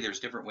binary tree.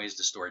 There's different ways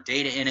to store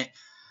data in it.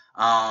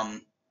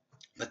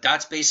 But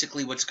that's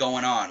basically what's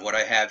going on, what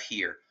I have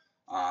here.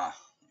 Let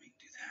me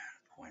do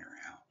that. Pointer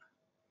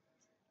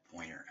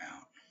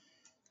out.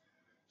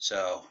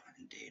 So,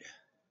 and data.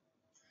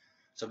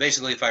 So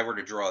basically, if I were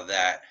to draw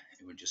that,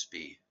 it would just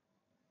be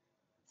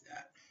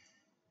that.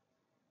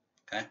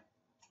 Okay?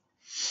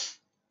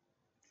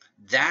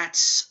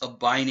 That's a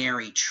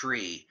binary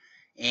tree.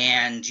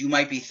 And you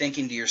might be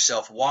thinking to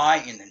yourself,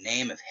 why in the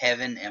name of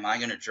heaven am I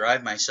going to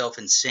drive myself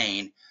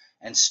insane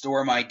and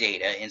store my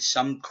data in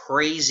some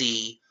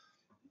crazy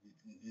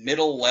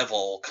middle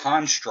level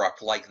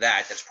construct like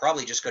that that's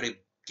probably just going to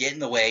get in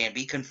the way and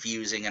be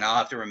confusing, and I'll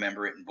have to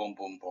remember it, and boom,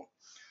 boom, boom.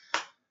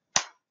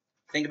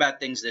 Think about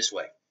things this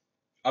way.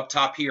 Up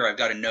top here, I've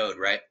got a node,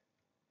 right?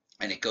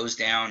 And it goes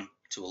down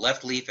to a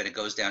left leaf and it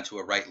goes down to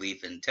a right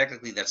leaf, and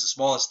technically that's the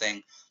smallest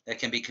thing that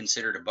can be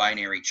considered a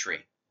binary tree,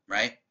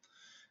 right?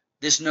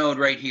 This node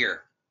right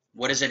here,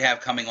 what does it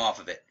have coming off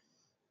of it?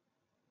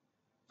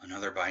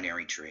 Another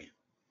binary tree.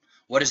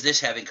 What is this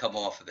having come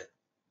off of it?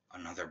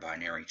 Another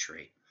binary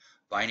tree.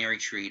 Binary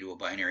tree to a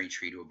binary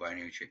tree to a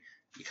binary tree.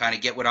 You kind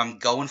of get what I'm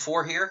going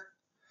for here?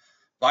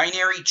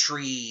 Binary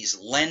trees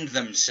lend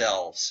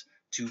themselves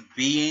to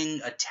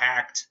being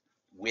attacked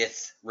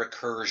with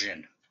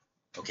recursion.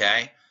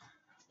 Okay?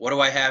 What do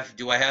I have?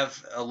 Do I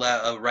have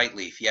a right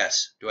leaf?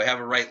 Yes. Do I have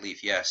a right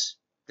leaf? Yes.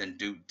 Then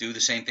do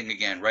the same thing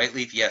again. Right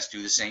leaf? Yes.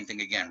 Do the same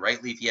thing again.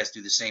 Right leaf? Yes.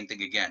 Do the same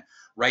thing again.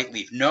 Right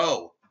leaf?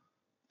 No.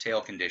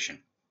 Tail condition.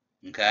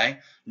 Okay?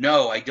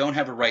 No, I don't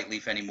have a right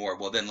leaf anymore.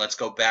 Well, then let's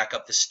go back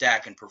up the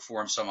stack and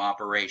perform some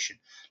operation.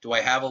 Do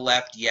I have a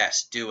left?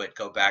 Yes. Do it.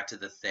 Go back to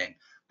the thing.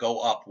 Go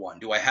up one.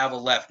 Do I have a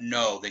left?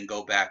 No. Then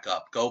go back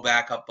up. Go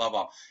back up, up,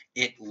 up.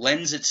 It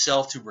lends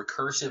itself to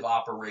recursive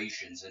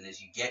operations. And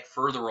as you get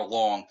further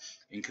along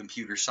in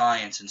computer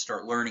science and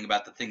start learning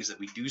about the things that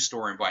we do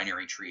store in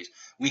binary trees,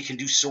 we can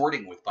do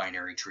sorting with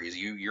binary trees.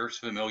 You're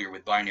familiar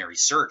with binary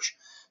search.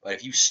 But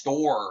if you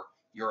store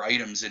your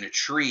items in a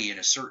tree in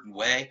a certain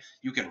way,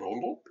 you can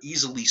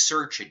easily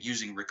search it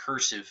using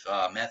recursive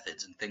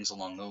methods and things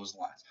along those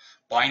lines.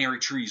 Binary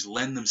trees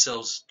lend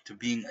themselves to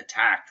being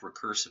attacked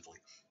recursively.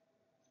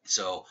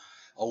 So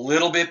a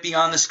little bit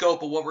beyond the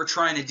scope of what we're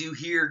trying to do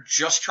here,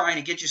 just trying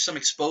to get you some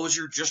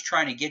exposure, just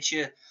trying to get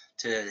you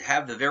to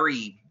have the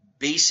very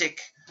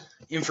basic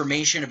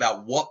information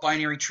about what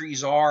binary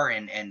trees are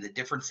and the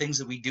different things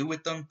that we do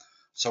with them.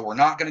 So we're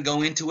not going to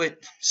go into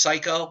it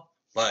psycho,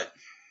 but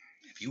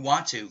if you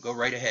want to, go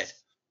right ahead.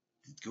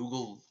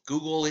 Google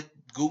it.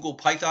 Google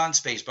Python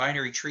space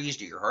binary trees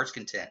to your heart's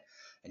content,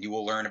 and you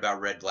will learn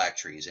about red-black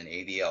trees and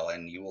AVL,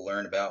 and you will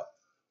learn about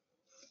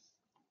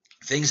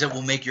things that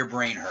will make your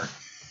brain hurt.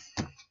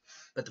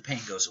 But the pain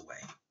goes away,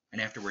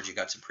 and afterwards you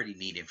got some pretty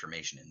neat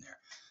information in there,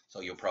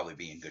 so you'll probably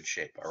be in good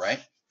shape. All right.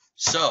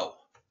 So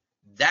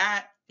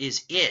that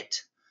is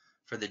it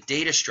for the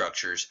data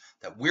structures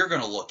that we're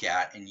going to look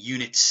at in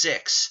Unit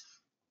 6.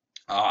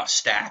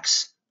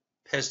 Stacks,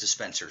 Pez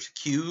dispensers,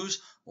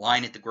 queues,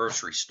 line at the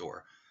grocery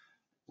store.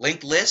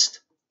 Linked list,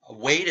 a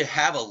way to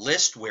have a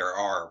list where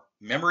our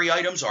memory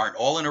items aren't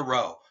all in a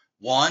row.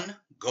 1,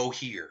 go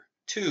here.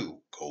 2,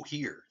 go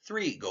here.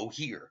 3, go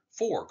here.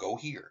 4, go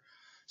here.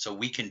 So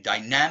we can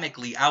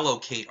dynamically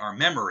allocate our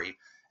memory,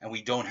 and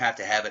we don't have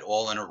to have it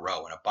all in a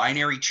row. And a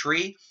binary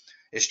tree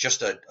is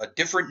just a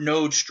different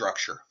node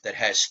structure that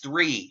has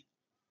 3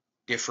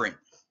 different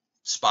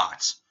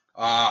spots.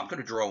 I'm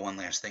going to draw one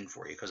last thing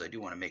for you because I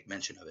do want to make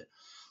mention of it.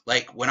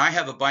 Like when I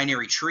have a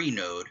binary tree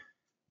node,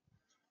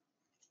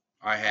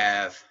 I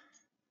have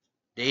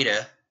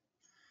data,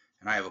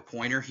 and I have a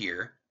pointer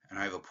here, and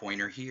I have a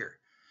pointer here.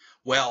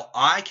 Well,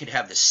 I could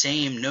have the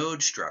same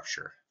node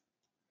structure,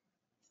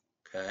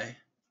 okay?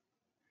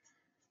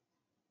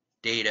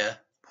 Data,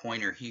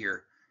 pointer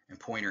here, and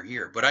pointer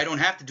here. But I don't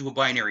have to do a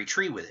binary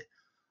tree with it.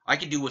 I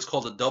could do what's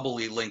called a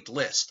doubly linked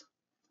list.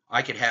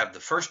 I could have the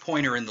first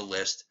pointer in the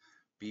list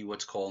be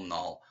what's called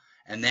null.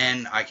 And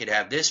then I could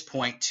have this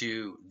point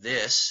to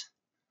this,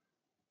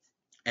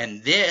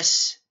 and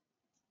this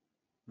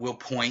will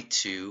point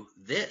to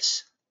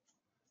this,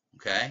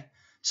 okay?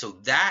 So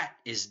that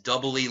is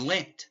doubly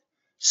linked.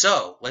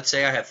 So let's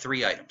say I have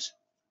 3 items.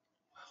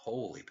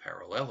 Holy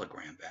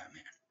parallelogram,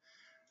 Batman.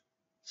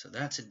 So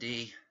that's a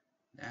D.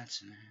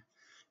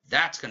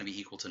 That's going to be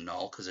equal to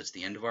null because it's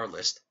the end of our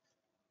list.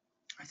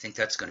 I think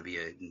that's going to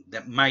be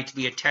that might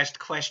be a test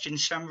question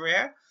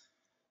somewhere.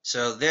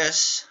 So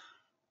this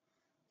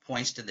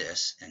points to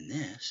this, and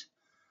this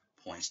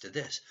points to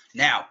this.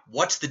 Now,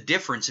 what's the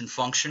difference in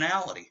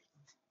functionality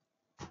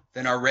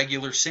than our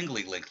regular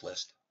singly linked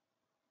list?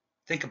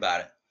 Think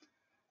about it.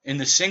 In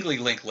the singly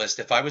linked list,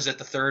 if I was at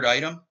the 3rd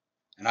item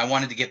and I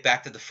wanted to get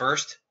back to the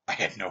 1st, I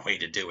had no way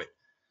to do it.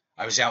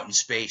 I was out in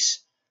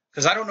space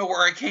because I don't know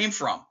where I came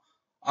from.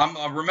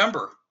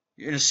 Remember,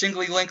 in a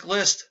singly linked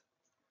list,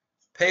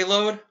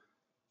 payload,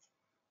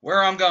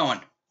 where I'm going.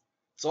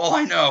 That's all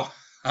I know.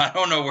 I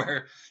don't know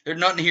where. There's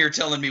nothing here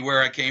telling me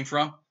where I came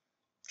from.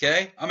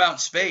 Okay? I'm out in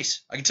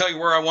space. I can tell you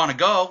where I want to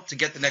go to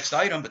get the next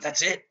item, but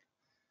that's it.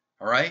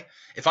 All right?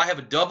 If I have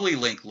a doubly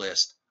linked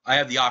list, I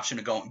have the option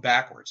of going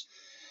backwards.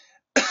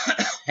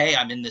 Hey,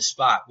 I'm in this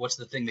spot. What's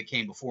the thing that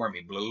came before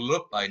me?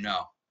 Bloop, I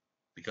know,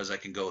 because I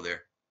can go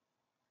there.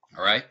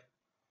 All right?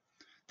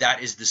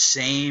 That is the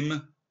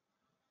same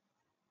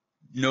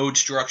node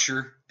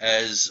structure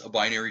as a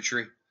binary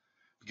tree,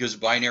 because a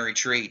binary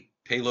tree,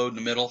 payload in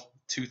the middle,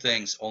 2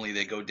 things, only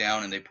they go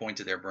down and they point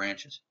to their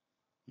branches.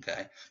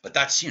 Okay, but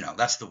that's,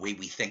 that's the way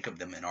we think of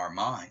them in our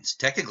minds.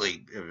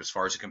 Technically, as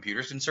far as a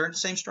computer is concerned, the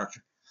same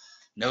structure.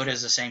 Node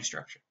has the same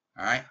structure.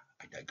 All right,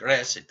 I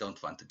digress. I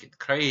don't want to get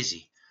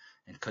crazy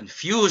and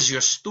confuse your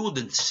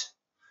students.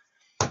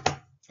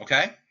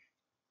 Okay,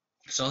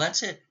 so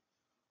that's it.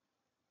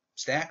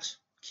 Stacks,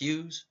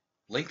 queues,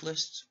 linked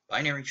lists,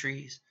 binary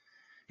trees.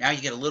 Now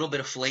you get a little bit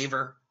of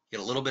flavor,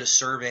 get a little bit of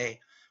survey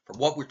for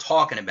what we're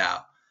talking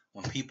about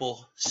when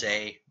people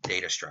say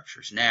data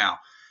structures. Now,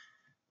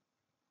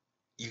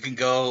 you can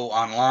go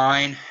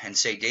online and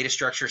say data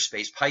structure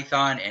space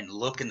Python and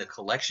look in the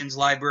collections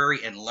library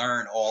and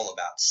learn all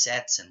about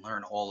sets and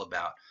learn all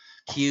about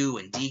queue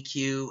and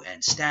dequeue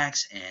and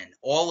stacks and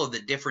all of the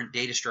different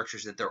data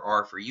structures that there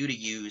are for you to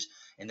use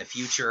in the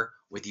future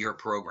with your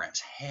programs.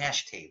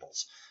 Hash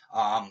tables,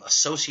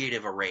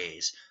 associative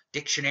arrays,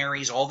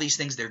 dictionaries, all these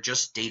things, they're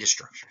just data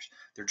structures.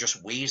 They're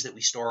just ways that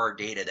we store our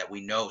data that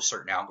we know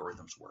certain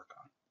algorithms work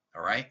on.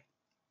 All right?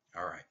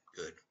 All right,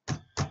 good.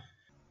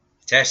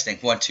 Testing,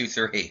 1, 2,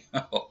 3.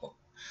 All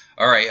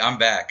right, I'm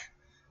back.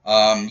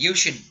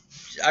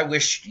 I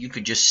wish you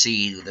could just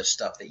see the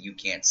stuff that you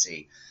can't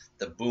see.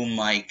 The boom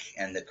mic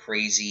and the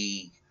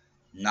crazy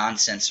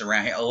nonsense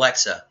around here.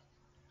 Alexa,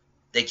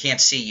 they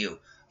can't see you.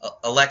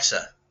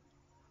 Alexa,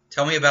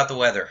 tell me about the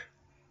weather.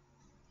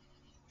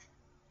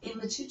 In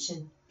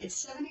Metuchen, it's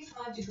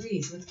 75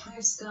 degrees with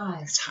clear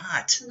skies. It's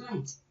hot.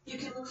 Tonight, you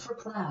can look for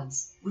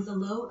clouds with a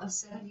low of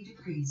 70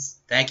 degrees.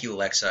 Thank you,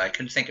 Alexa. I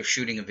couldn't think of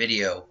shooting a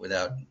video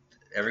without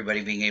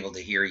everybody being able to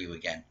hear you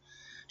again.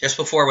 Just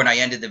before, when I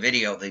ended the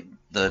video,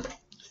 the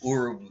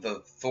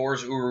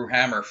Thor's Uru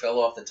hammer fell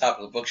off the top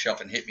of the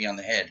bookshelf and hit me on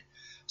the head.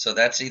 So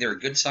that's either a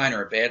good sign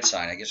or a bad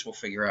sign. I guess we'll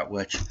figure out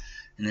which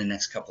in the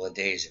next couple of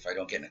days. If I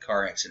don't get in a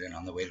car accident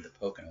on the way to the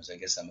Poconos, I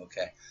guess I'm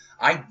okay.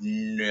 I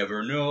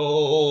never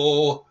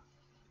know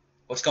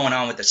what's going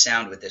on with the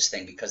sound with this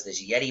thing, because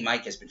this Yeti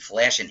mic has been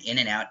flashing in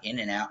and out, in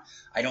and out.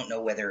 I don't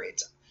know whether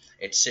it's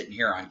sitting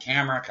here on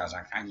camera because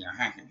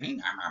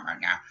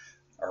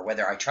or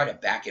whether I try to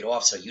back it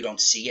off so you don't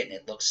see it and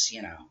it looks,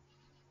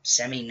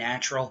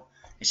 semi-natural.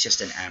 It's just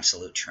an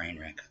absolute train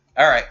wreck.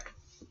 All right,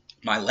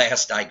 my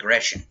last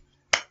digression.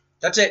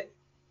 That's it.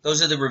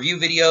 Those are the review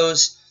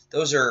videos.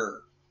 Those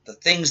are the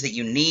things that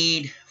you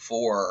need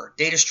for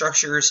data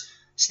structures,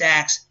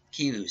 stacks,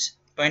 queues,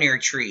 binary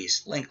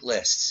trees, linked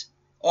lists,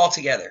 all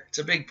together. It's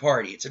a big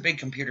party. It's a big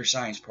computer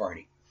science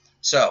party.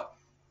 So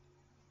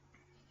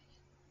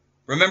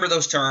remember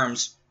those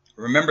terms.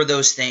 Remember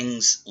those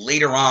things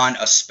later on,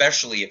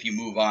 especially if you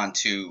move on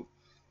to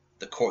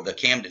the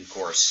Camden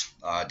course,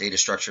 data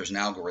structures and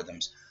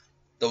algorithms.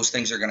 Those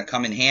things are going to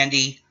come in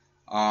handy.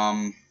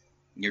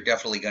 You're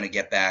definitely going to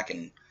get back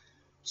and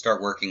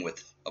start working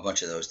with a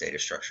bunch of those data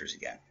structures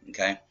again.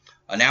 Okay.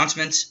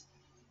 Announcements.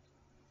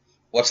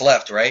 What's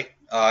left, right?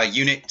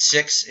 Unit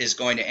 6 is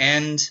going to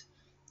end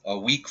a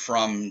week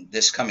from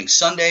this coming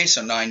Sunday,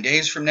 so 9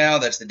 days from now.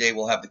 That's the day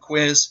we'll have the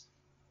quiz.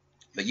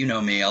 But you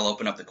know me, I'll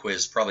open up the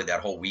quiz probably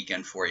that whole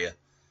weekend for you,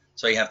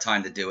 so you have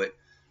time to do it.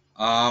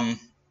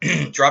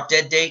 Drop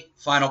dead date,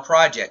 final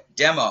project,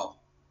 demo.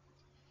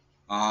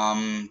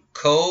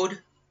 Code,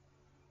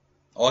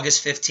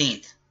 August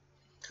 15th,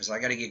 because I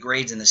got to get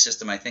grades in the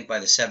system, I think, by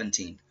the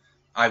 17th.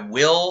 I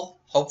will,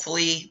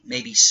 hopefully,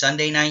 maybe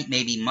Sunday night,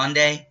 maybe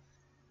Monday,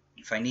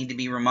 if I need to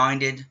be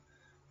reminded.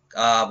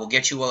 We'll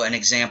get you an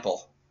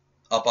example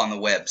up on the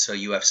web so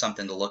you have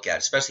something to look at,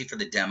 especially for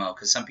the demo,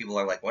 because some people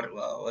are like,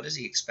 what does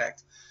he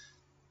expect?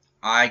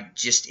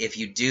 If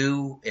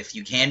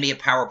you hand me a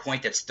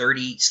PowerPoint that's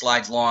 30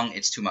 slides long,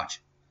 it's too much.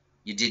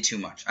 You did too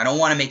much. I don't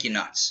want to make you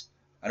nuts.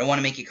 I don't want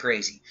to make you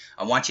crazy.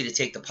 I want you to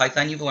take the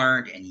Python you've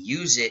learned and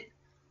use it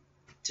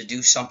to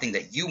do something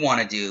that you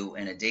want to do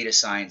in a data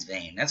science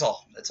vein. That's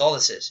all. That's all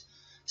this is.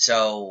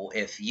 So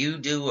if you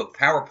do a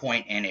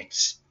PowerPoint and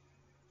it's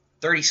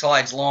 30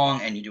 slides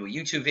long and you do a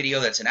YouTube video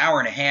that's an hour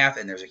and a half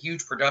and there's a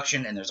huge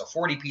production and there's a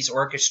 40-piece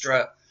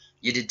orchestra,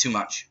 you did too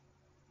much.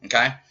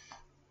 Okay?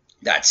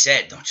 That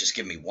said, don't just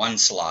give me one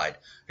slide.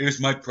 Here's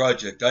my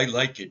project. I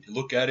like it.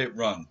 Look at it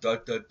run.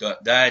 That's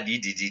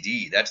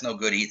no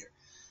good either.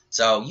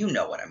 So you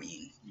know what I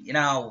mean.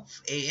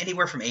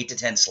 Anywhere from 8 to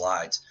 10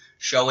 slides.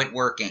 Show it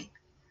working.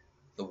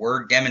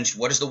 What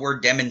does the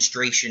word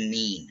demonstration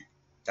mean?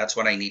 That's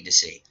what I need to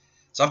see.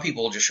 Some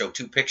people will just show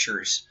 2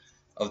 pictures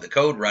of the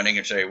code running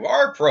and say, well,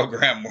 our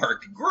program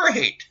worked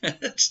great.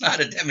 It's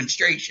not a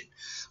demonstration,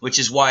 which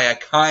is why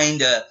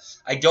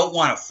I don't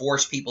want to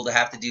force people to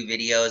have to do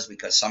videos,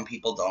 because some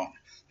people don't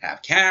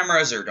have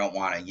cameras or don't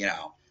want to,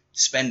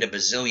 spend a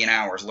bazillion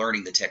hours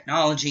learning the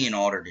technology in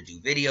order to do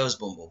videos,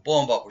 boom, boom,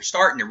 boom. But we're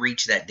starting to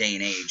reach that day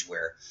and age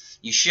where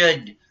you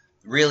should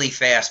really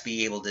fast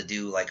be able to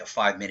do like a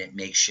 5-minute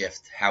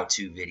makeshift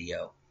how-to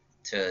video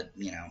to,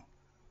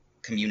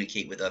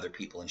 communicate with other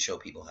people and show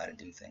people how to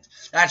do things.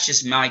 That's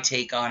just my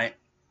take on it.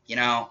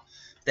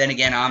 Then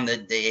again, I'm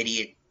the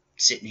idiot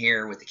sitting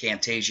here with the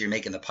Camtasia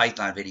making the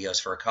Python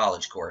videos for a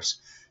college course.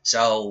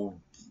 So,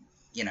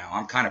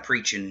 I'm kind of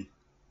preaching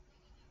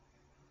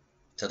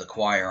to the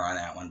choir on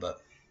that one, but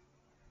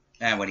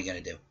what are you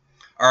going to do?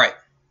 All right.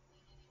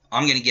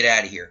 I'm going to get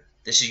out of here.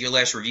 This is your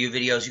last review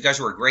videos. You guys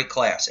were a great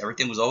class.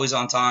 Everything was always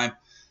on time.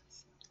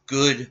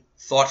 Good,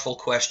 thoughtful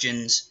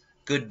questions.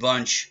 Good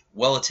bunch.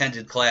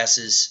 Well-attended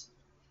classes.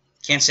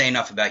 Can't say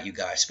enough about you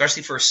guys,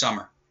 especially for a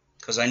summer,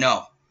 because I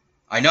know.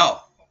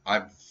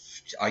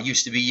 I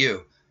used to be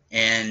you,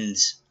 and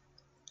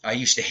I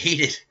used to hate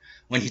it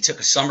when you took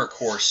a summer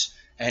course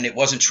and it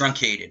wasn't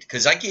truncated,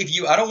 because I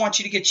don't want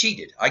you to get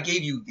cheated. I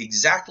gave you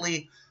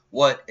exactly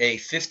what a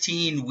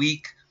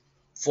 15-week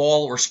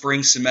fall or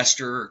spring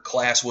semester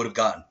class would have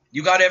gotten.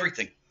 You got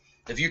everything.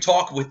 If you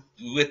talk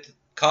with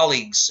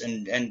colleagues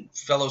and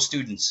fellow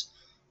students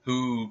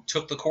who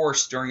took the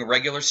course during a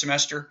regular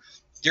semester,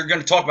 you're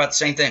going to talk about the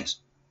same things,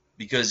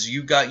 because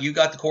you got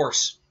the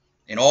course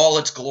in all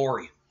its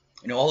glory,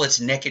 in all its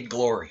naked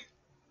glory.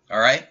 All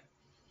right?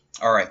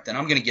 All right, then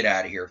I'm going to get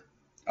out of here.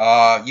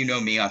 You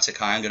know me on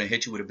Sakai. I'm going to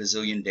hit you with a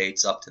bazillion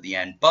dates up to the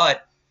end.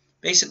 But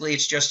basically,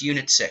 it's just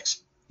Unit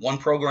 6. One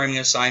programming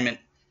assignment,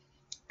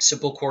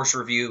 simple course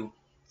review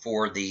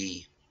for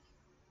the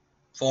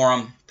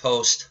forum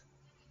post,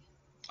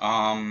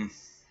 one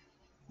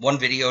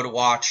video to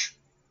watch,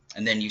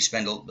 and then you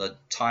spend the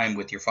time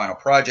with your final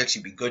projects.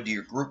 You be good to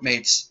your group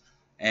mates,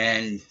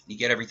 and you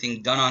get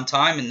everything done on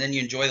time, and then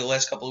you enjoy the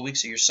last couple of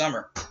weeks of your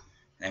summer. And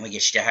then we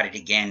get started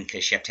again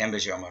because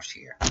September's almost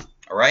here.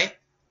 All right?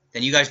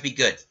 Then you guys be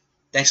good.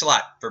 Thanks a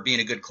lot for being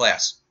a good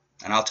class,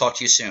 and I'll talk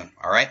to you soon.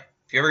 All right?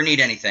 If you ever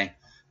need anything,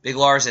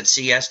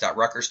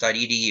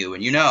 biglars@cs.rutgers.edu.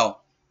 And you know,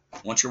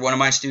 once you're one of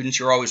my students,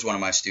 you're always one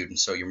of my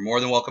students. So you're more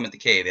than welcome at the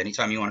cave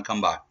anytime you want to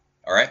come by.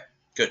 All right?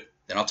 Good.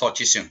 Then I'll talk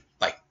to you soon.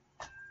 Bye.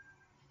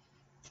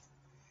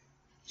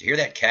 Did you hear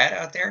that cat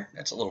out there?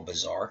 That's a little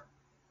bizarre.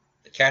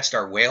 The cats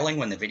start wailing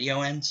when the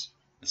video ends.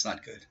 That's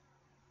not good.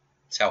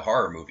 That's how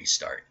horror movies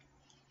start.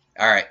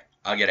 All right.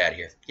 I'll get out of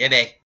here. Yeah, babe.